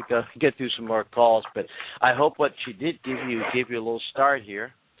information, we can get through some more calls. But I hope what she did gave you a little start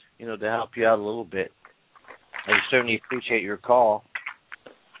here, to help you out a little bit. I certainly appreciate your call.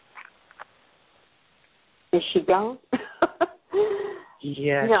 Is she gone?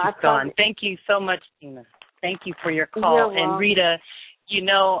 Yeah, she's gone. Thank you so much, Tina. Thank you for your call. And Rita,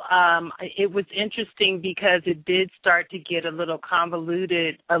 it was interesting because it did start to get a little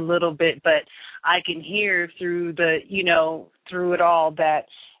convoluted a little bit, but I can hear through through it all that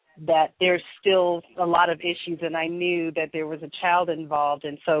there's still a lot of issues, and I knew that there was a child involved.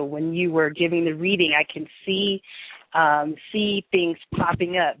 And so when you were giving the reading, I can see things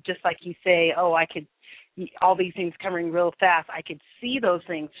popping up, just like you say, I could, all these things coming real fast. I could see those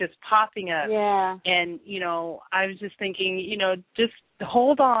things just popping up. Yeah. And, I was just thinking, just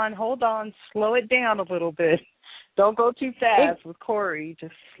hold on, slow it down a little bit. Don't go too fast with Corey.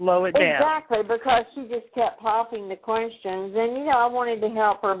 Just slow it down. Exactly, because she just kept popping the questions. And, I wanted to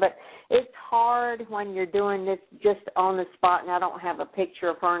help her, but it's hard when you're doing this just on the spot, and I don't have a picture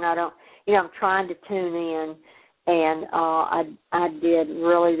of her, and I don't, I'm trying to tune in. And I did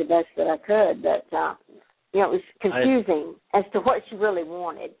really the best that I could, but it was confusing as to what she really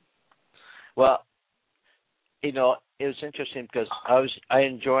wanted. Well, it was interesting because I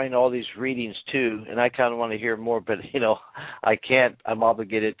enjoying all these readings too, and I kind of want to hear more, but I can't. I'm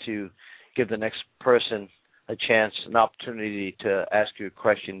obligated to give the next person a chance, an opportunity to ask you a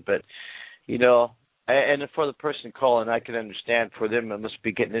question. But and for the person calling, I can understand. For them, it must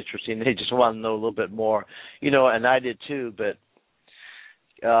be getting interesting. They just want to know a little bit more, and I did too. But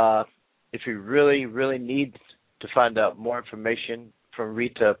if you really, really need to find out more information from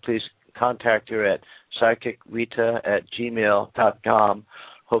Rita, please contact her at psychicrita@gmail.com.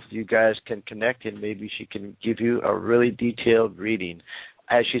 Hopefully you guys can connect, and maybe she can give you a really detailed reading.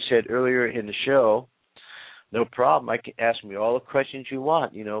 As she said earlier in the show, no problem. I can ask me all the questions you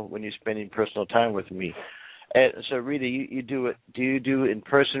want, when you're spending personal time with me. And so, Rita, you do it. Do you do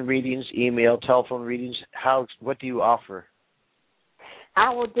in-person readings, email, telephone readings? What do you offer?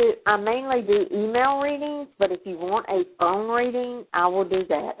 I mainly do email readings, but if you want a phone reading, I will do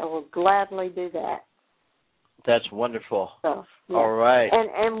that. I will gladly do that. That's wonderful. So, yeah. All right.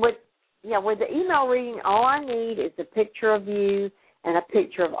 And with the email reading, all I need is a picture of you and a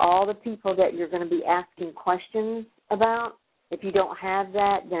picture of all the people that you're going to be asking questions about. If you don't have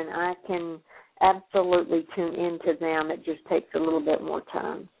that, then I can absolutely tune into them. It just takes a little bit more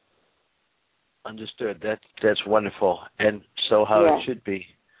time. Understood. That's wonderful, and so how it should be.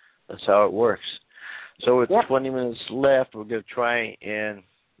 That's how it works. So with 20 minutes left, we're going to try and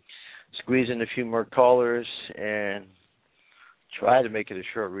squeeze in a few more callers and try to make it a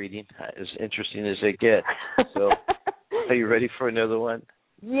short reading, as interesting as they get. So are you ready for another one?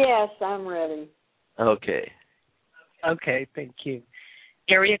 Yes, I'm ready. Okay. Okay, thank you.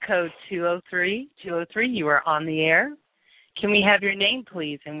 Area code 203. 203, you are on the air. Can we have your name,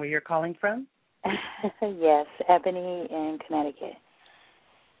 please, and where you're calling from? Yes, Ebony in Connecticut.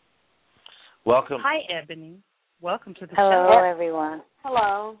 Welcome. Hi, Ebony. Welcome to the show. Hello, everyone.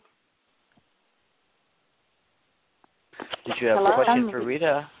 Hello. Did you have a question for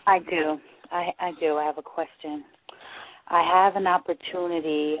Rita? I do. I do. I have a question. I have an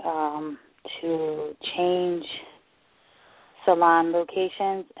opportunity to change salon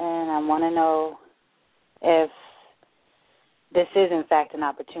locations, and I want to know if this is in fact an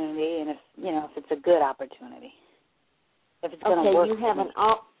opportunity, and if it's a good opportunity, if it's going to work. Okay, you have an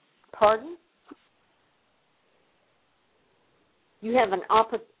pardon? You have an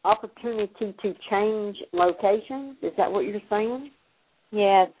opportunity to change locations? Is that what you're saying?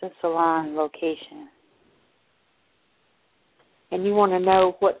 Yeah, it's a salon location. And you want to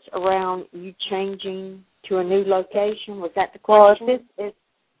know what's around you changing to a new location? Was that the question?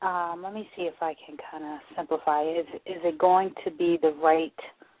 Well, let me see if I can kind of simplify it. Is it going to be the right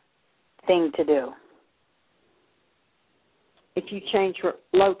thing to do? If you change your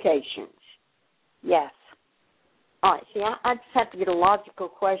locations? Yes. All right. See, I just have to get a logical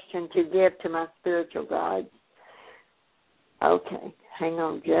question to give to my spiritual guides. Okay. Hang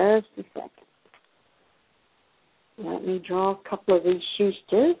on just a second. Let me draw a couple of these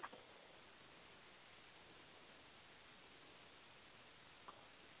Shustahs.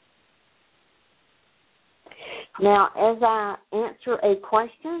 Now, as I answer a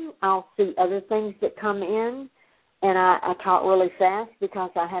question, I'll see other things that come in, and I talk really fast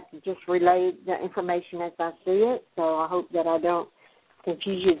because I have to just relay the information as I see it, so I hope that I don't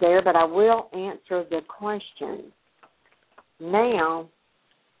confuse you there, but I will answer the question. Now,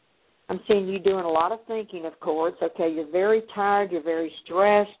 I'm seeing you doing a lot of thinking, of course. Okay, you're very tired, you're very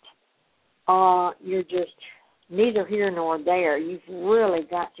stressed, you're just neither here nor there. You've really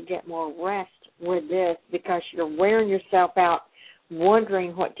got to get more rest with this because you're wearing yourself out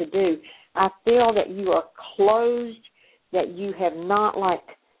wondering what to do. I feel that you are closed, that you have not, like,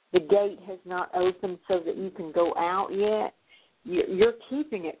 the gate has not opened so that you can go out yet. You're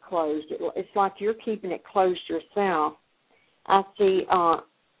keeping it closed. It's like you're keeping it closed yourself. I see a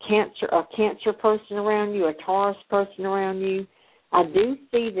Cancer person around you, a Taurus person around you. I do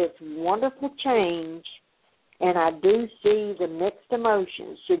see this wonderful change, and I do see the mixed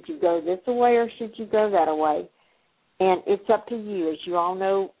emotions. Should you go this way or should you go that way? And it's up to you. As you all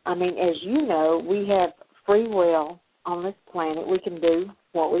know, as you know, we have free will on this planet. We can do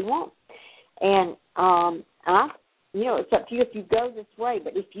what we want. And, it's up to you if you go this way.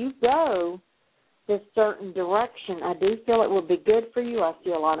 But if you go this certain direction, I do feel it will be good for you. I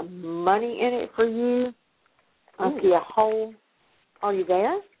see a lot of money in it for you. I see a whole... Are you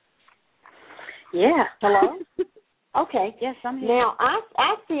there? Yeah. Hello? Okay. Yes, I'm here. Now,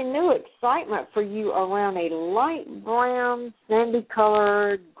 I see a new excitement for you around a light brown,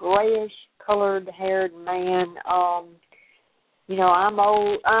 sandy-colored, grayish-colored haired man. I'm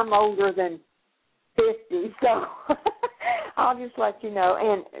older than 50, so I'll just let you know.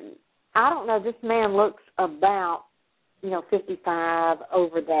 And I don't know, this man looks about, 55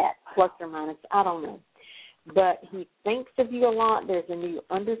 over that, plus or minus. I don't know. But he thinks of you a lot. There's a new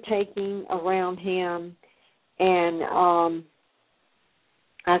undertaking around him. And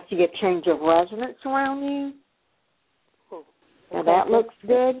I see a change of residence around you. Now, that looks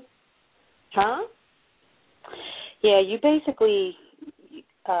good. Huh? Yeah, you basically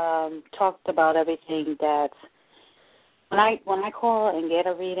talked about everything that's... When I call and get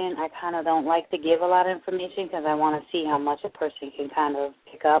a reading, I kind of don't like to give a lot of information because I want to see how much a person can kind of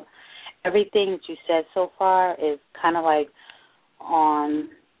pick up. Everything that you said so far is kind of like on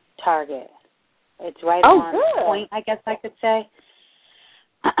target. It's right on good. Point, I guess I could say.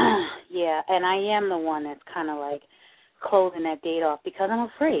 Yeah, and I am the one that's kind of like closing that date off because I'm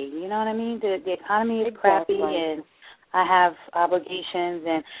afraid. You know what I mean? The economy is crappy, and I have obligations,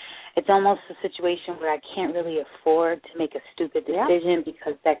 and it's almost a situation where I can't really afford to make a stupid decision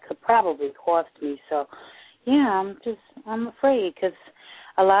because that could probably cost me. So, yeah, I'm afraid because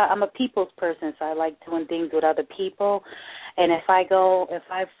I'm a people's person, so I like doing things with other people. And if I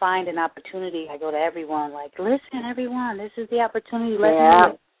find an opportunity, I go to everyone like, listen, everyone, this is the opportunity. Let me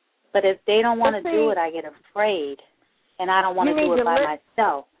do it. But if they don't want to do it, I get afraid, and I don't want to do it by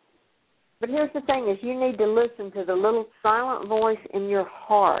myself. But here's the thing: is you need to listen to the little silent voice in your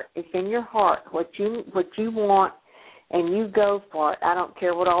heart. It's in your heart what you want, and you go for it. I don't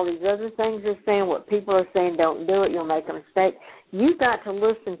care what all these other things are saying, what people are saying. Don't do it. You'll make a mistake. You've got to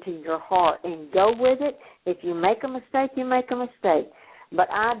listen to your heart and go with it. If you make a mistake, you make a mistake. But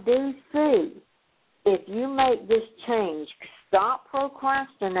I do see if you make this change, stop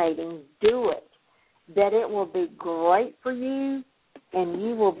procrastinating. Do it. That it will be great for you, and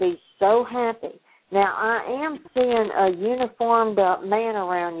you will be so happy. Now, I am seeing a uniformed man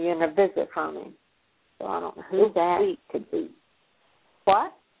around you and a visit from him. So I don't know who that could be.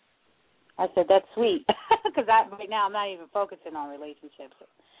 What? I said, that's sweet. Because right now I'm not even focusing on relationships.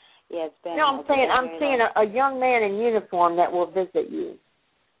 Yeah, it's been. No, I'm seeing a young man in uniform that will visit you.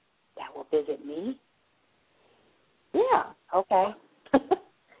 That will visit me? Yeah. Okay.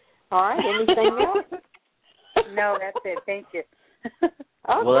 All right. Anything else? No, that's it. Thank you. Okay.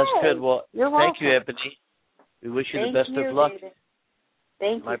 Well, that's good. Well, You're thank welcome. you, Ebony. We wish you the best of luck. David.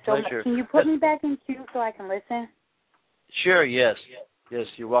 Thank My you so pleasure. much. Can you put me back in queue so I can listen? Sure, yes. Yes,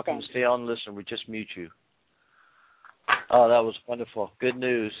 you're welcome to stay on and listen. We just mute you. Oh, that was wonderful. Good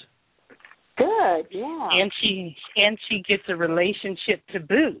news. Good, yeah. And she gets a relationship to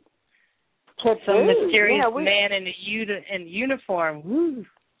boot. Some mysterious man in uniform. Woo.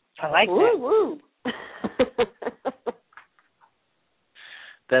 I like that. Woo.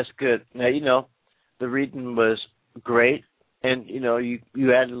 That's good. Now, the reading was great, and,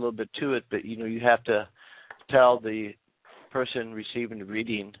 you added a little bit to it, but, you have to tell the person receiving the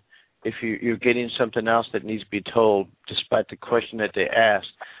reading if you're getting something else that needs to be told, despite the question that they asked.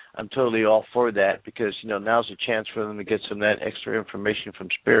 I'm totally all for that because, now's a chance for them to get some of that extra information from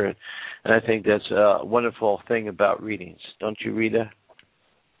Spirit, and I think that's a wonderful thing about readings. Don't you, Rita?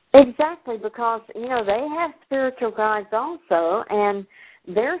 Exactly, because, they have spiritual guides also, and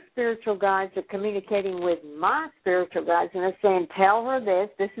their spiritual guides are communicating with my spiritual guides, and they're saying, tell her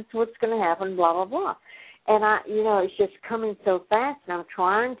this is what's going to happen, blah, blah, blah. And it's just coming so fast, and I'm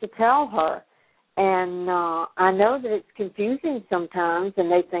trying to tell her. And I know that it's confusing sometimes,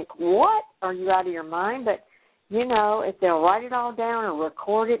 and they think, what? Are you out of your mind? But, if they'll write it all down or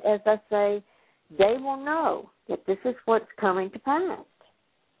record it, as I say, they will know that this is what's coming to pass.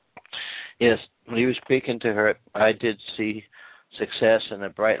 Yes, when he was speaking to her, I did see success and a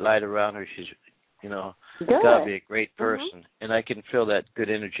bright light around her. She's, got to be a great person. And I can feel that good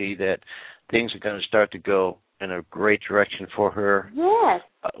energy that things are going to start to go in a great direction for her. Yes.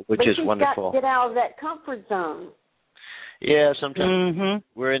 Which but is she's wonderful. Got to get out of that comfort zone. Yeah, sometimes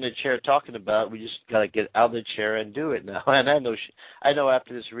we're in the chair talking about it. We just got to get out of the chair and do it now. And I know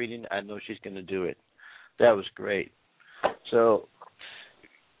after this reading, I know she's going to do it. That was great. So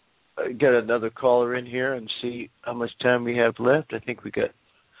get another caller in here and see how much time we have left. I think we got,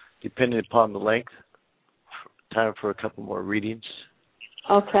 depending upon the length, time for a couple more readings.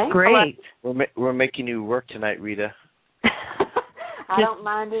 Okay. Great. We're making you work tonight, Rita. I don't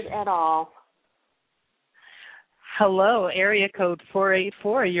mind it at all. Hello, area code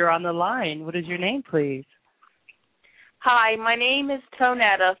 484. You're on the line. What is your name, please? Hi, my name is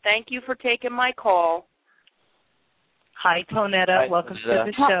Tonetta. Thank you for taking my call. Hi, Tonetta. Welcome to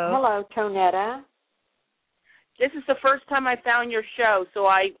the show. Hello, Tonetta. This is the first time I found your show, so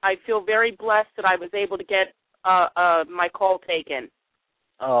I feel very blessed that I was able to get my call taken.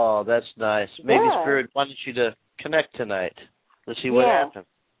 Oh, that's nice. Maybe Spirit wanted you to connect tonight. Let's see what happens.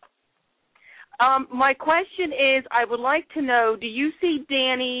 My question is, I would like to know, do you see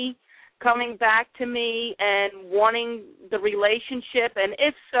Danny coming back to me and wanting the relationship? And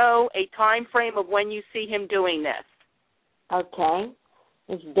if so, a time frame of when you see him doing this? Okay.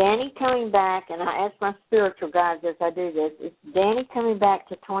 Is Danny coming back? And I ask my spiritual guides as I do this, is Danny coming back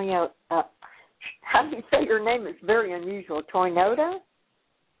to Toyota? How do you say your name? It's very unusual. Toyota?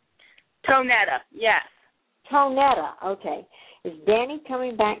 Tonetta, yes. Tonetta, okay. Is Danny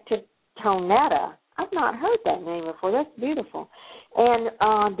coming back to Tonetta? I've not heard that name before. That's beautiful. And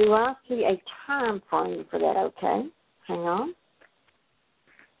do I see a time frame for that? Okay. Hang on.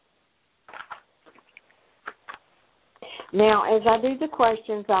 Now, as I do the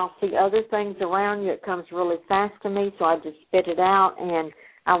questions, I'll see other things around you. It comes really fast to me, so I just spit it out, and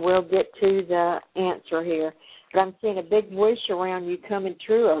I will get to the answer here. But I'm seeing a big wish around you coming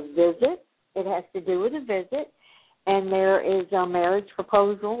true, a visit. It has to do with a visit. And there is a marriage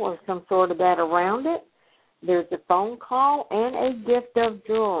proposal or some sort of that around it. There's a phone call and a gift of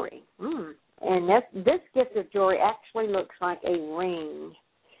jewelry. And this gift of jewelry actually looks like a ring.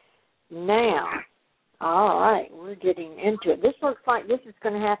 Now, all right, we're getting into it. This looks like this is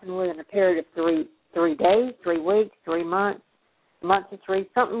going to happen within a period of 3 days, 3 weeks, 3 months, month of 3,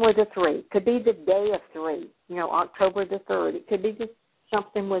 something with a 3. Could be the day of 3, October the 3rd. It could be just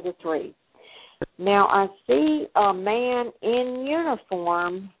something with a 3. Now, I see a man in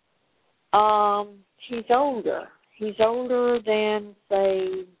uniform. He's older. He's older than,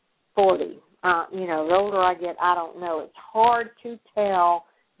 say, 40. The older I get, I don't know. It's hard to tell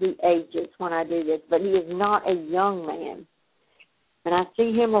the ages when I do this, but he is not a young man. and I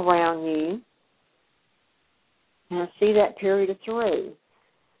see him around you, and I see that period of 3.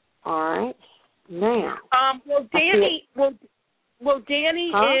 All right. Now. Danny.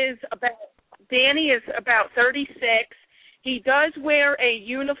 Danny is about 36. He does wear a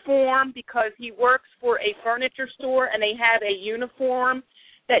uniform because he works for a furniture store, and they have a uniform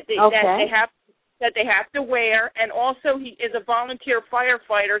that they have to wear. And also, he is a volunteer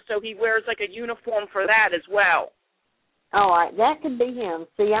firefighter, so he wears like a uniform for that as well. All right, that could be him.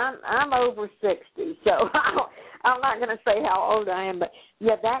 See, I'm over 60, so I'm not going to say how old I am, but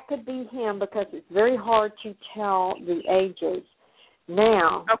yeah, that could be him because it's very hard to tell the ages.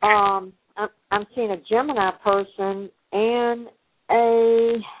 Now, I'm seeing a Gemini person and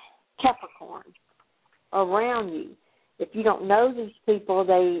a Capricorn around you. If you don't know these people,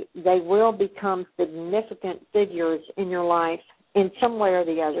 they will become significant figures in your life in some way or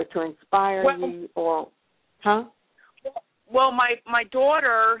the other to inspire you or, Well, my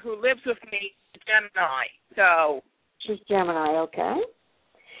daughter who lives with me is Gemini, so. She's Gemini, okay.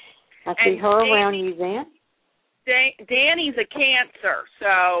 I see her around you then. Danny's a Cancer,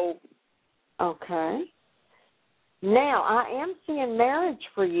 so. Okay. Now, I am seeing marriage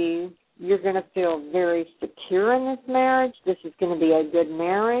for you. You're going to feel very secure in this marriage. This is going to be a good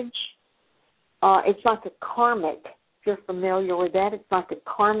marriage. It's like a karmic, if you're familiar with that. It's like a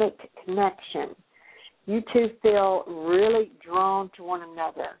karmic connection. You two feel really drawn to one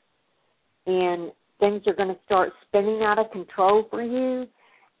another. And things are going to start spinning out of control for you.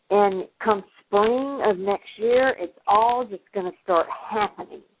 And come spring of next year, it's all just going to start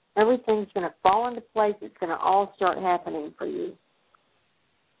happening. Everything's going to fall into place. It's going to all start happening for you.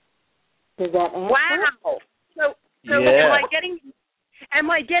 Does that answer? Wow. So yeah.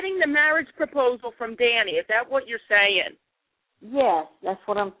 am I getting the marriage proposal from Danny? Is that what you're saying? Yes, that's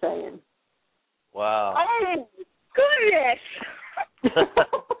what I'm saying. Wow. Oh, goodness.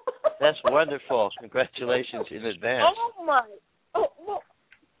 That's wonderful. Congratulations in advance. Oh, my. Oh, well,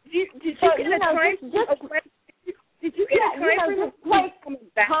 did you get a time? Did you get a time for him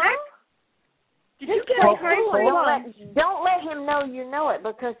coming back? Did you get a time for him? Don't let him know you know it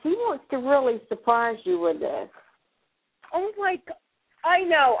because he wants to really surprise you with this. Oh, my God. I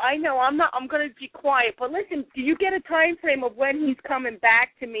know. I'm going to be quiet. But listen, do you get a time frame of when he's coming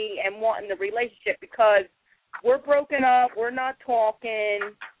back to me and wanting the relationship? Because we're broken up. We're not talking.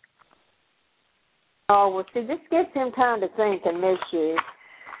 Oh, well, see, this gives him time to think and miss you.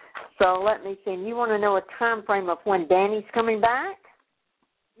 So let me see. You want to know a time frame of when Danny's coming back?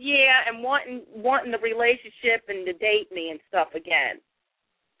 Yeah, and wanting the relationship and to date me and stuff again.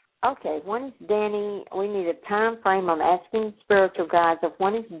 Okay, when is Danny, we need a time frame. I'm asking spiritual guides of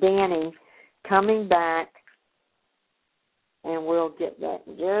when is Danny coming back, and we'll get that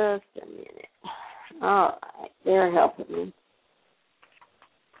in just a minute. All right, they're helping me.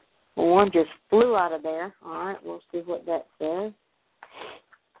 One just flew out of there. All right, we'll see what that says.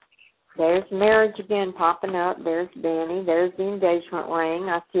 There's marriage again popping up. There's Danny. There's the engagement ring.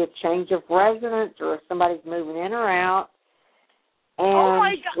 I see a change of residence or somebody's moving in or out. And, oh,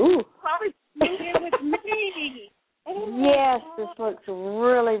 my God. Ooh. Probably moving in with me. Yes, this looks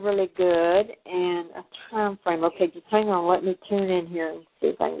really, really good. And a time frame. Okay, just hang on. Let me tune in here and see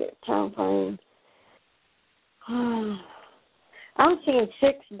if I can get a time frame. I'm seeing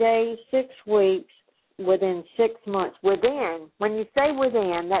 6 days, 6 weeks, within 6 months. Within, when you say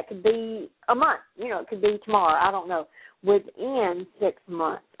within, that could be a month. You know, it could be tomorrow. I don't know. Within 6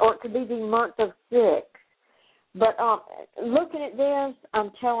 months. Or it could be the month of 6. But looking at this,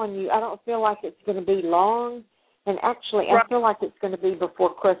 I'm telling you, I don't feel like it's going to be long. And actually, I feel like it's going to be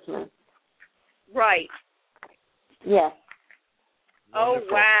before Christmas. Right. Yes. Oh,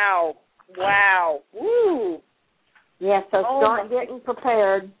 wow. Wow. Woo. Yeah, so start getting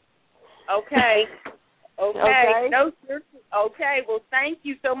prepared. Okay. Okay. No, seriously. Okay. Well, thank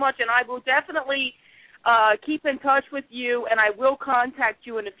you so much, and I will definitely keep in touch with you, and I will contact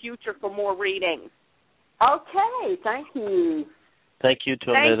you in the future for more readings. Okay. Thank you. Thank you,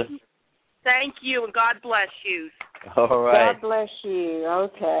 Tomita. Thank you, and God bless you. All right. God bless you.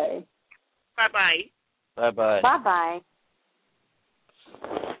 Okay. Bye-bye. Bye-bye. Bye-bye.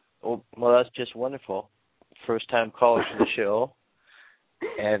 Well, that's just wonderful. First-time caller to the show.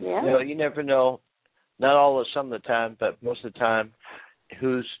 And, you never know, not some of the time, but most of the time,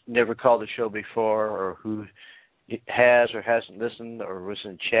 who's never called the show before or who has or hasn't listened or was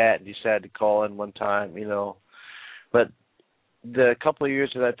in chat and decided to call in one time, But the couple of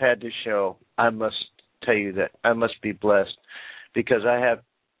years that I've had this show, I must tell you that I must be blessed because I have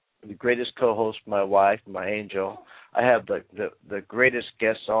the greatest co-host, my wife, my angel. I have the greatest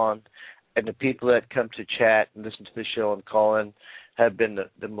guests on, and the people that come to chat and listen to the show and call in have been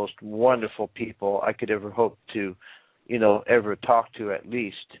the most wonderful people I could ever hope to, ever talk to at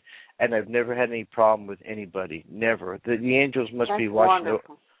least. And I've never had any problem with anybody, never. The angels must be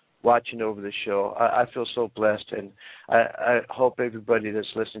watching over the show. I feel so blessed, and I hope everybody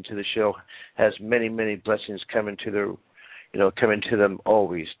that's listening to the show has many, many blessings coming to them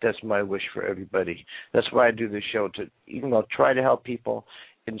always. That's my wish for everybody. That's why I do this show, to try to help people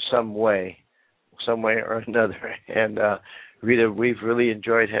in some way or another. And Rita, we've really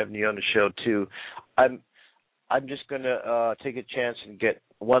enjoyed having you on the show too. I'm just going to take a chance and get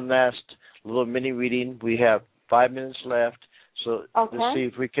one last little mini reading. We have 5 minutes left, so let's see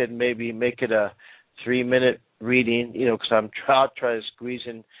if we can maybe make it a 3-minute reading. Because I'll try to squeeze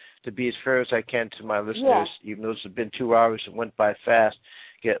in to be as fair as I can to my listeners, even though it's been 2 hours and went by fast.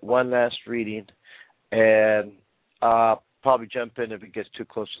 Get one last reading, and probably jump in if it gets too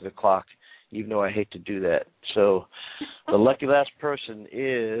close to the clock, even though I hate to do that. So the lucky last person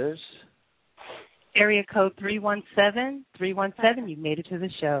is... Area code 317. 317, you made it to the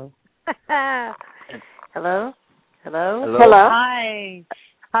show. Hello? Hi.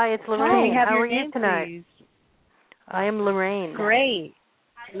 Hi, it's Lorraine. Hi, how are name, you tonight? Please? I am Lorraine. Great.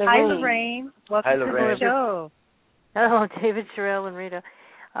 Hi, Lorraine. Welcome to the show. Hello, David, Sherelle, and Rita.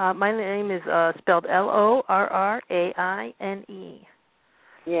 My name is spelled Lorraine.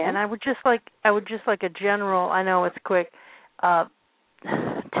 Yeah. And I would just like a general. I know it's quick.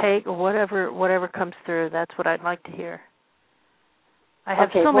 Take whatever comes through. That's what I'd like to hear. I have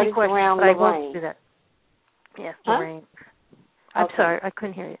so many questions, but I won't do that. Yes, Lorraine. I'm sorry, I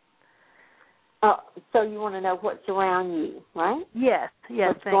couldn't hear you. So you want to know what's around you, right? Yes.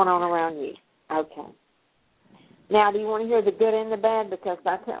 What's going on around you? Okay. Now, do you want to hear the good and the bad? Because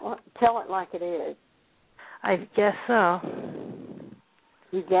I tell it like it is. I guess so.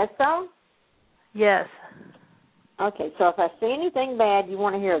 You guess so? Yes. Okay, so if I see anything bad, you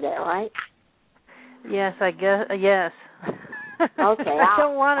want to hear that, right? Yes, I guess. Yes. Okay. I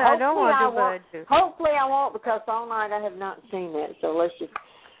don't want to do what I do. Hopefully I won't, because all night I have not seen that. So let's just.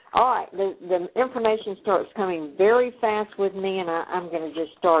 All right. The information starts coming very fast with me, and I'm going to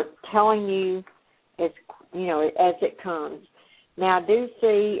just start telling you as it comes. Now I do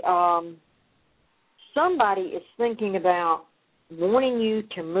see somebody is thinking about wanting you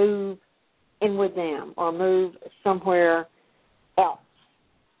to move in with them or move somewhere else.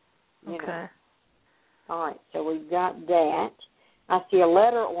 Okay. All right, so we've got that. I see a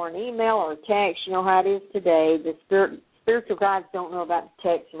letter or an email or a text. You know how it is today. The spiritual guides don't know about the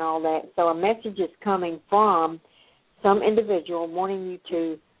text and all that. So a message is coming from some individual wanting you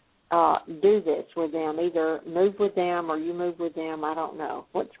to do this with them, either move with them or you move with them. I don't know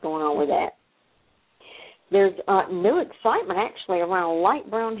what's going on with that. There's new excitement, actually, around a light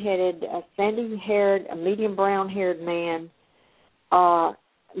brown-headed, sandy-haired, a medium brown-haired man,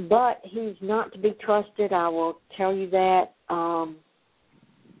 but he's not to be trusted. I will tell you that.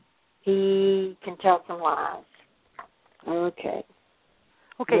 He can tell some lies. Okay.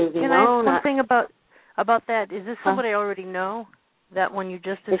 Moving can I ask something about that? Is this somebody I already know, that one you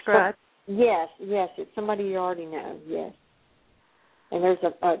just described? Yes, it's somebody you already know, yes. And there's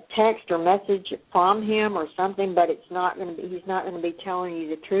a text or message from him or something, but he's not going to be telling you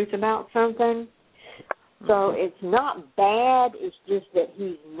the truth about something. So it's not bad. It's just that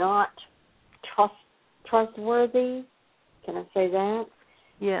he's not trustworthy. Can I say that?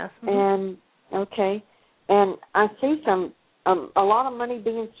 Yes. And okay. And I see a lot of money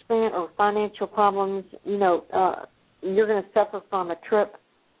being spent or financial problems. You're going to suffer from a trip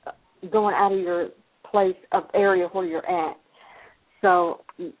going out of your place of area where you're at. So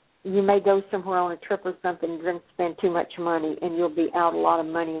you may go somewhere on a trip or something, you're going to spend too much money, and you'll be out a lot of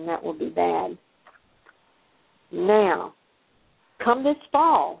money, and that will be bad. Now, come this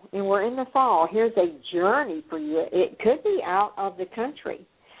fall, and we're in the fall, here's a journey for you. It could be out of the country.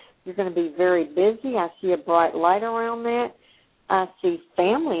 You're going to be very busy. I see a bright light around that. I see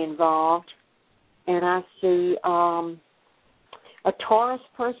family involved, and I see a Taurus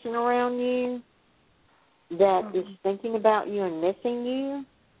person around you that is thinking about you and missing you.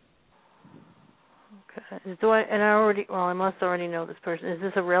 Okay. I must already know this person. Is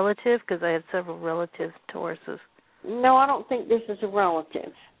this a relative? Because I have several relative Tauruses. No, I don't think this is a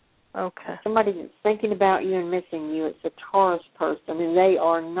relative. Okay. Somebody that's thinking about you and missing you. It's a Taurus person, and they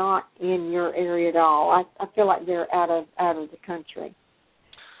are not in your area at all. I feel like they're out of the country.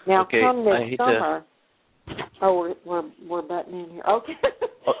 Now, come this summer. Oh, we're butting in here. Okay.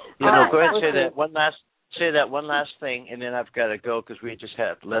 Go ahead and say that one last thing, and then I've got to go because we just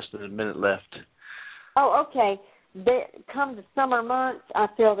have less than a minute left. Oh, okay. Come the summer months, I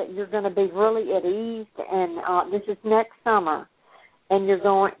feel that you're going to be really at ease, and this is next summer. and you're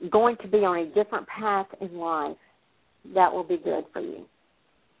going to be on a different path in life. That will be good for you.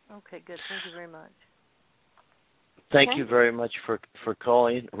 Okay, good. Thank you very much. Thank you very much for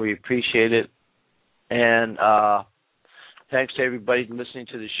calling. We appreciate it. And thanks to everybody listening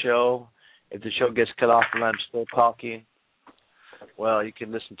to the show. If the show gets cut off and I'm still talking, well, you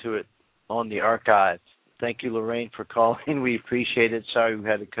can listen to it on the archive. Thank you, Lorraine, for calling. We appreciate it. Sorry we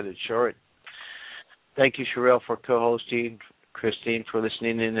had to cut it short. Thank you, Sherelle, for co-hosting, Christine for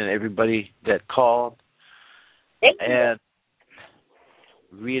listening in, and everybody that called. And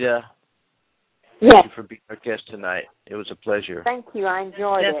Rita, thank you for being our guest tonight. It was a pleasure. Thank you. I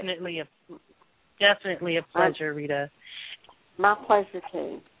enjoyed it. Definitely a pleasure, Rita. My pleasure,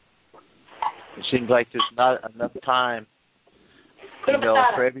 too. It seems like there's not enough time,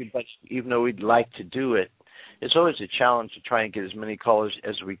 for everybody, even though we'd like to do it. It's always a challenge to try and get as many callers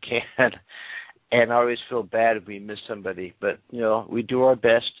as we can, and I always feel bad if we miss somebody. But, we do our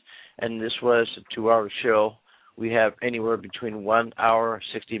best, and this was a 2-hour show. We have anywhere between 1 hour,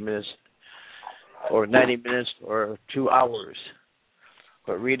 60 minutes, or 90 minutes, or 2 hours.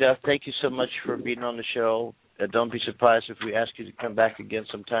 But, Rita, thank you so much for being on the show. Don't be surprised if we ask you to come back again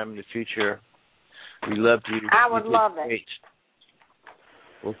sometime in the future. We loved you. I would love it.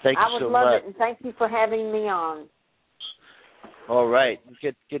 Well, thank you so much. I would love it, and thank you for having me on. All right.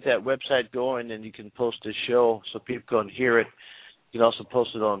 Get that website going, and you can post the show so people can hear it. You can also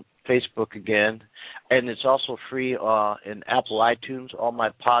post it on Facebook again. And it's also free in Apple iTunes. All my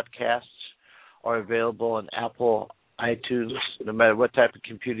podcasts are available in Apple iTunes. No matter what type of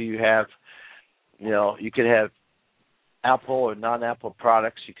computer you have, you could have Apple or non-Apple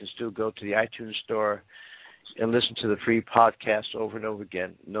products. You can still go to the iTunes store and listen to the free podcast over and over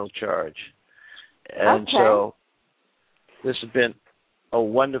again, no charge. And so this has been a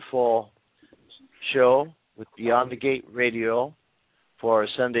wonderful show with Beyond the Gate Radio for our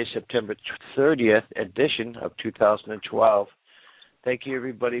Sunday, September 30th edition of 2012. Thank you,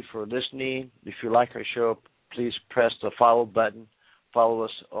 everybody, for listening. If you like our show, please press the follow button. Follow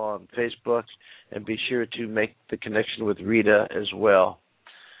us on Facebook, and be sure to make the connection with Rita as well.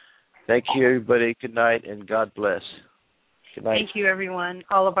 Thank you, everybody. Good night, and God bless. Good night. Thank you, everyone,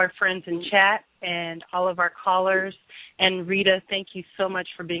 all of our friends in chat and all of our callers. And Rita, thank you so much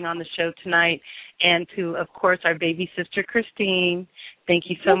for being on the show tonight. And to, of course, our baby sister, Christine, thank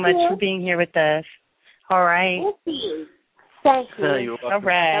you so much for being here with us. All right. Thank you. Thank you. All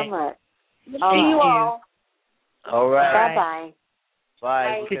right. So much. See you all. All right. Bye-bye.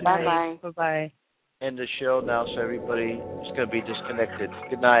 Bye. Good night. Bye-bye. End the show now, so everybody is going to be disconnected.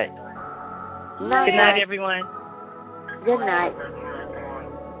 Good night. Good night, everyone. Good night.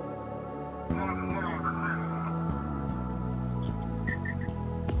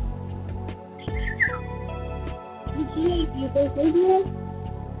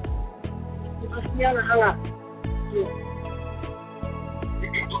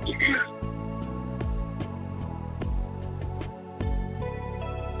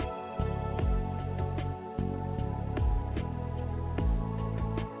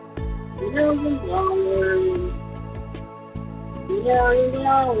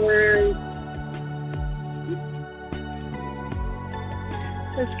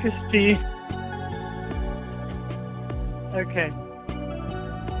 That's Christine. Okay.